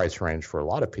the price range for a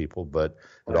lot of people, but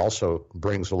it also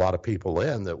brings a lot of people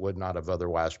in that would not have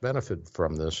otherwise benefited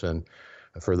from this. And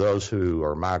for those who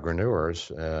are migraineurs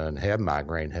and have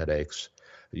migraine headaches,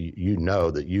 you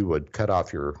know that you would cut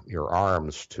off your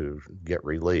arms to get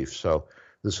relief. So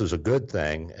this is a good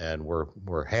thing, and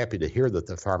we're happy to hear that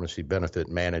the pharmacy benefit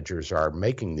managers are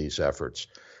making these efforts.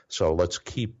 So let's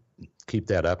keep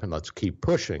that up, and let's keep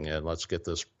pushing, and let's get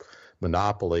this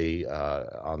monopoly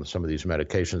on some of these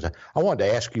medications. I wanted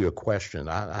to ask you a question.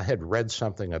 I had read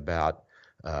something about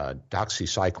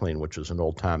doxycycline, which is an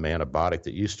old-time antibiotic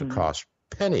that used to cost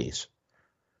pennies.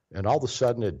 And all of a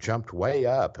sudden it jumped way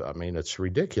up. I mean, it's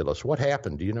ridiculous. What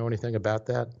happened? Do you know anything about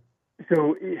that?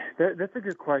 So that's a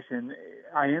good question.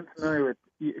 I am familiar with,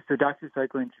 so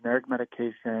doxycycline, generic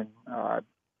medication,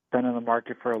 been on the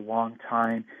market for a long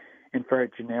time. And for a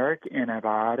generic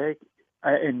antibiotic,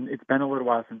 and it's been a little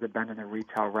while since I've been in the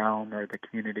retail realm or the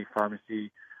community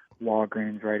pharmacy,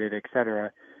 Walgreens, Rite Aid, et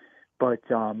cetera. But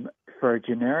for a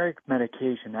generic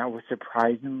medication, that was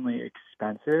surprisingly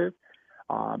expensive.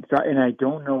 And I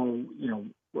don't know,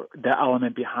 the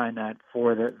element behind that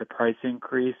for the price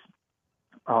increase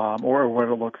or what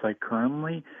it looks like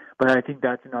currently. But I think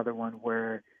that's another one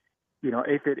where,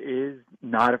 if it is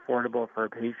not affordable for a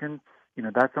patient,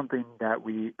 that's something that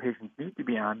patients need to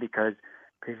be on because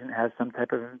patient has some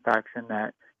type of infection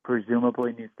that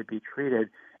presumably needs to be treated.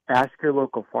 Ask your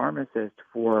local pharmacist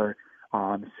for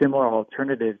similar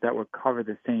alternatives that would cover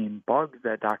the same bugs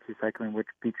that doxycycline would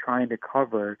be trying to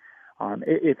cover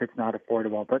if it's not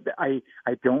affordable. But I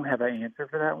don't have an answer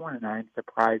for that one, and I'm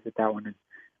surprised that one is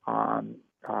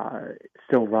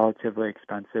still relatively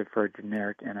expensive for a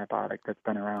generic antibiotic that's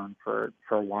been around for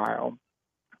a while.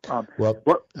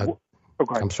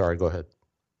 I'm sorry, go ahead.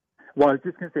 Well, I was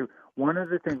just going to say, one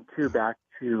other thing, too, back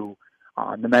to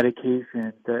the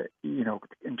medication that,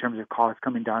 in terms of cost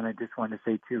coming down, I just want to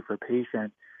say, too, for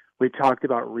patients, we talked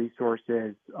about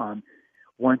resources.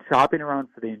 When shopping around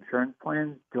for the insurance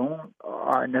plans, don't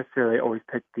necessarily always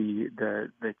pick the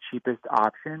cheapest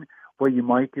option. What you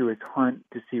might do is hunt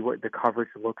to see what the coverage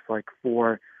looks like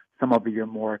for some of your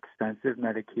more expensive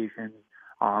medications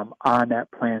on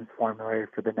that plan's formulary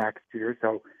for the next year.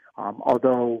 So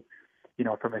although,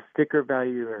 from a sticker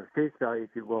value or face value, if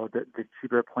you will, the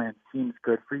cheaper plan seems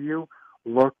good for you,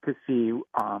 look to see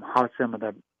how some of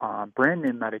the brand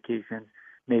name medications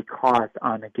may cost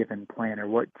on a given plan or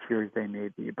what tiers they may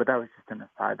be. But that was just an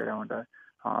aside that I wanted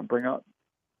to bring up.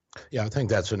 Yeah, I think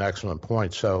that's an excellent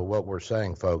point. So what we're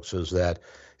saying, folks, is that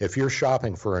if you're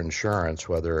shopping for insurance,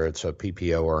 whether it's a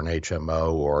PPO or an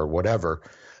HMO or whatever,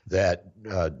 that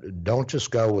don't just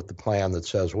go with the plan that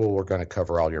says, well, we're going to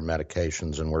cover all your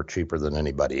medications and we're cheaper than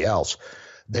anybody else.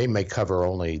 They may cover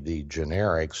only the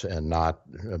generics and not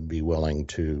be willing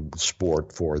to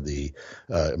sport for the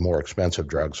more expensive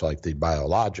drugs like the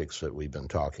biologics that we've been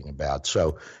talking about.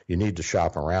 So you need to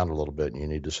shop around a little bit, and you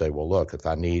need to say, well, look, if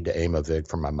I need Aimovig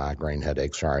for my migraine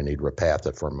headaches, or I need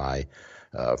Repatha for my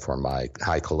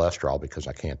high cholesterol because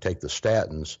I can't take the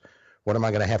statins, what am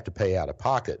I going to have to pay out of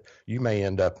pocket? You may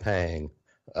end up paying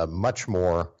much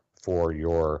more for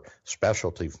your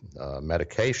specialty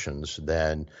medications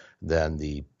than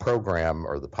the program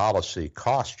or the policy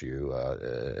cost you,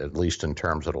 at least in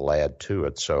terms it'll add to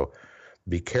it. So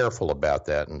be careful about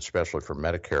that, and especially for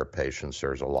Medicare patients,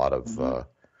 there's a lot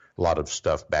of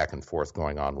stuff back and forth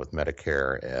going on with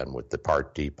Medicare and with the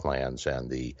Part D plans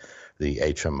and the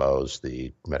HMOs,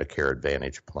 the Medicare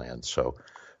Advantage plans. So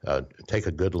take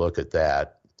a good look at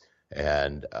that.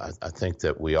 And I think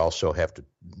that we also have to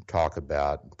talk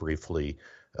about briefly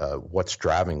what's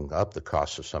driving up the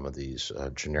cost of some of these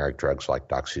generic drugs like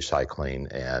doxycycline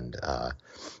and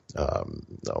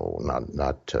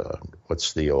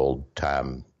what's the old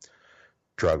time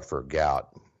drug for gout?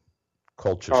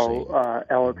 Colchicine.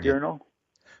 Allopurinol?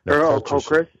 No,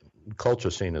 Colchicine.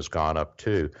 Colchicine has gone up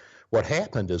too. What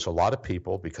happened is a lot of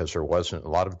people, because there wasn't a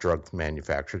lot of drug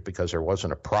manufacturers, because there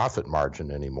wasn't a profit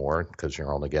margin anymore, because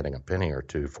you're only getting a penny or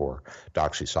two for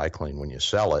doxycycline when you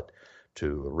sell it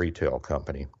to a retail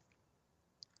company,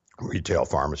 retail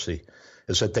pharmacy,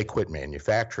 is that they quit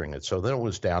manufacturing it. So then it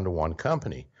was down to one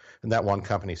company. And that one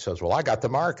company says, well, I got the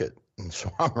market, and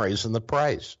so I'm raising the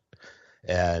price.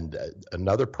 And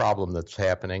another problem that's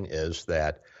happening is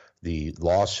that the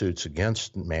lawsuits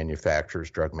against manufacturers,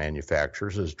 drug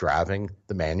manufacturers, is driving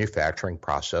the manufacturing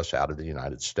process out of the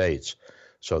United States.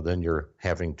 So then you're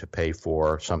having to pay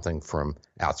for something from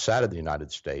outside of the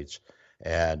United States,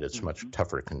 and it's much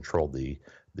tougher to control the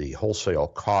wholesale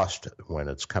cost when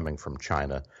it's coming from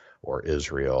China or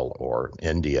Israel or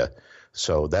India.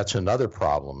 So that's another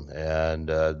problem, and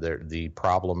the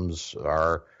problems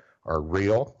are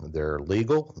real, they're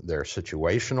legal, they're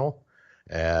situational.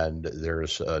 And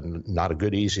there's not a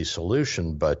good, easy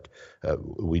solution, but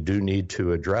we do need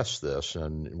to address this,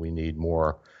 and we need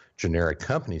more generic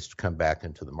companies to come back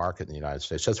into the market in the United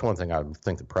States. That's one thing I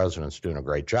think the president's doing a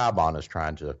great job on, is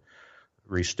trying to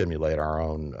re-stimulate our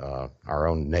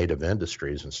own native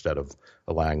industries instead of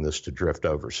allowing this to drift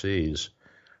overseas.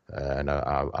 And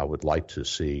I would like to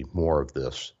see more of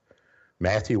this.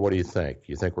 Matthew, what do you think?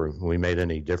 You think we made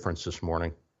any difference this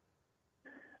morning?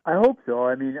 I hope so.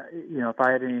 I mean, if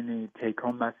I had any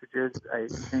take-home messages, I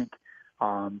think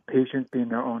Patients being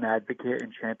their own advocate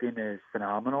and champion is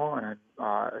phenomenal, and I'm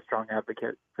a strong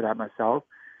advocate for that myself.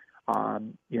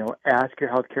 Ask your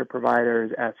healthcare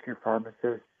providers, ask your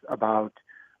pharmacists about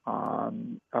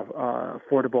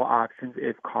affordable options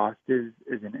if cost is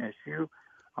an issue.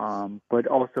 But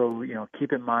also,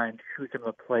 keep in mind who some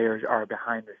of the players are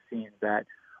behind the scenes that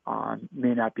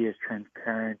may not be as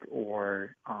transparent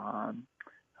or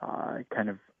kind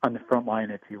of on the front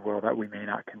line, if you will, that we may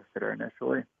not consider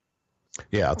initially.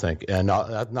 Yeah, I think, and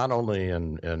not only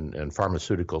in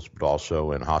pharmaceuticals, but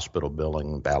also in hospital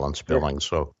billing, balance billing.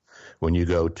 So when you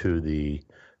go to the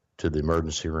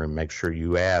emergency room, make sure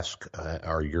you ask,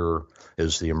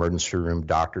 is the emergency room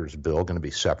doctor's bill going to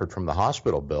be separate from the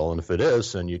hospital bill? And if it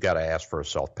is, then you got to ask for a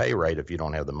self-pay rate if you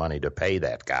don't have the money to pay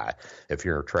that guy. If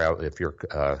your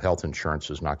health insurance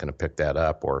is not going to pick that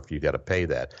up, or if you got to pay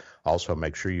that. Also,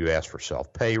 make sure you ask for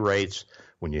self-pay rates.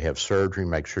 When you have surgery,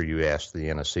 make sure you ask the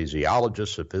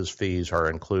anesthesiologist if his fees are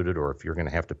included, or if you're going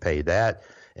to have to pay that,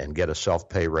 and get a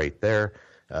self-pay rate there.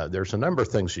 There's a number of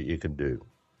things that you can do.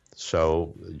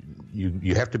 So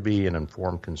you have to be an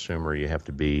informed consumer. You have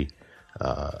to be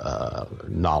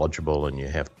knowledgeable, and you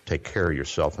have to take care of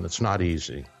yourself, and it's not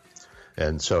easy.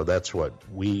 And so that's what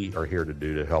we are here to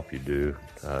do to help you do.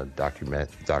 Dr.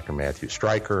 Matthew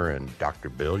Stryker and Dr.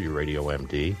 Bill, your Radio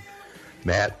MD.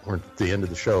 Matt, we're at the end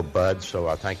of the show, bud, so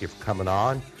I thank you for coming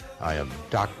on. I am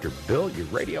Dr. Bill, your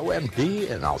Radio MD,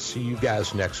 and I'll see you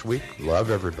guys next week. Love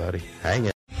everybody. Hang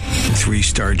in.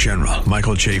 3-star General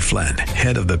Michael J. Flynn,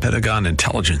 head of the Pentagon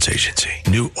Intelligence Agency,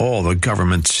 knew all the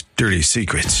government's dirty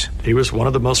secrets. He was one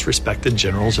of the most respected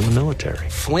generals in the military.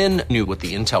 Flynn knew what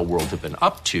the intel world had been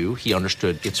up to. He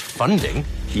understood its funding.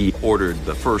 He ordered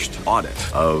the first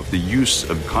audit of the use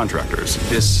of contractors.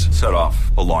 This set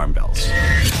off alarm bells.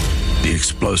 The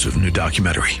explosive new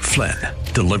documentary, Flynn,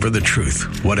 Deliver the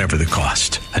Truth, Whatever the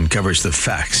Cost, uncovers the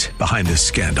facts behind this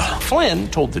scandal. Flynn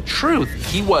told the truth.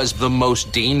 He was the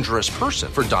most dangerous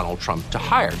person for Donald Trump to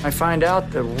hire. I find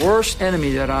out the worst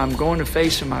enemy that I'm going to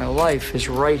face in my life is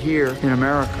right here in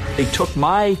America. They took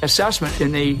my assessment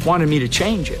and they wanted me to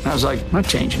change it. And I was like, I'm not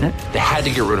changing it. They had to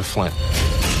get rid of Flynn.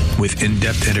 With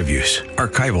in-depth interviews,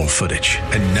 archival footage,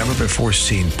 and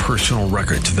never-before-seen personal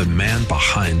records of the man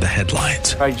behind the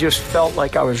headlines. I just felt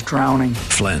like I was drowning.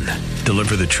 Flynn,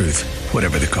 Deliver the Truth,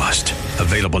 Whatever the Cost.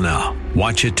 Available now.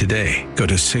 Watch it today. Go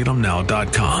to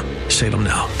salemnow.com.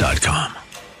 salemnow.com.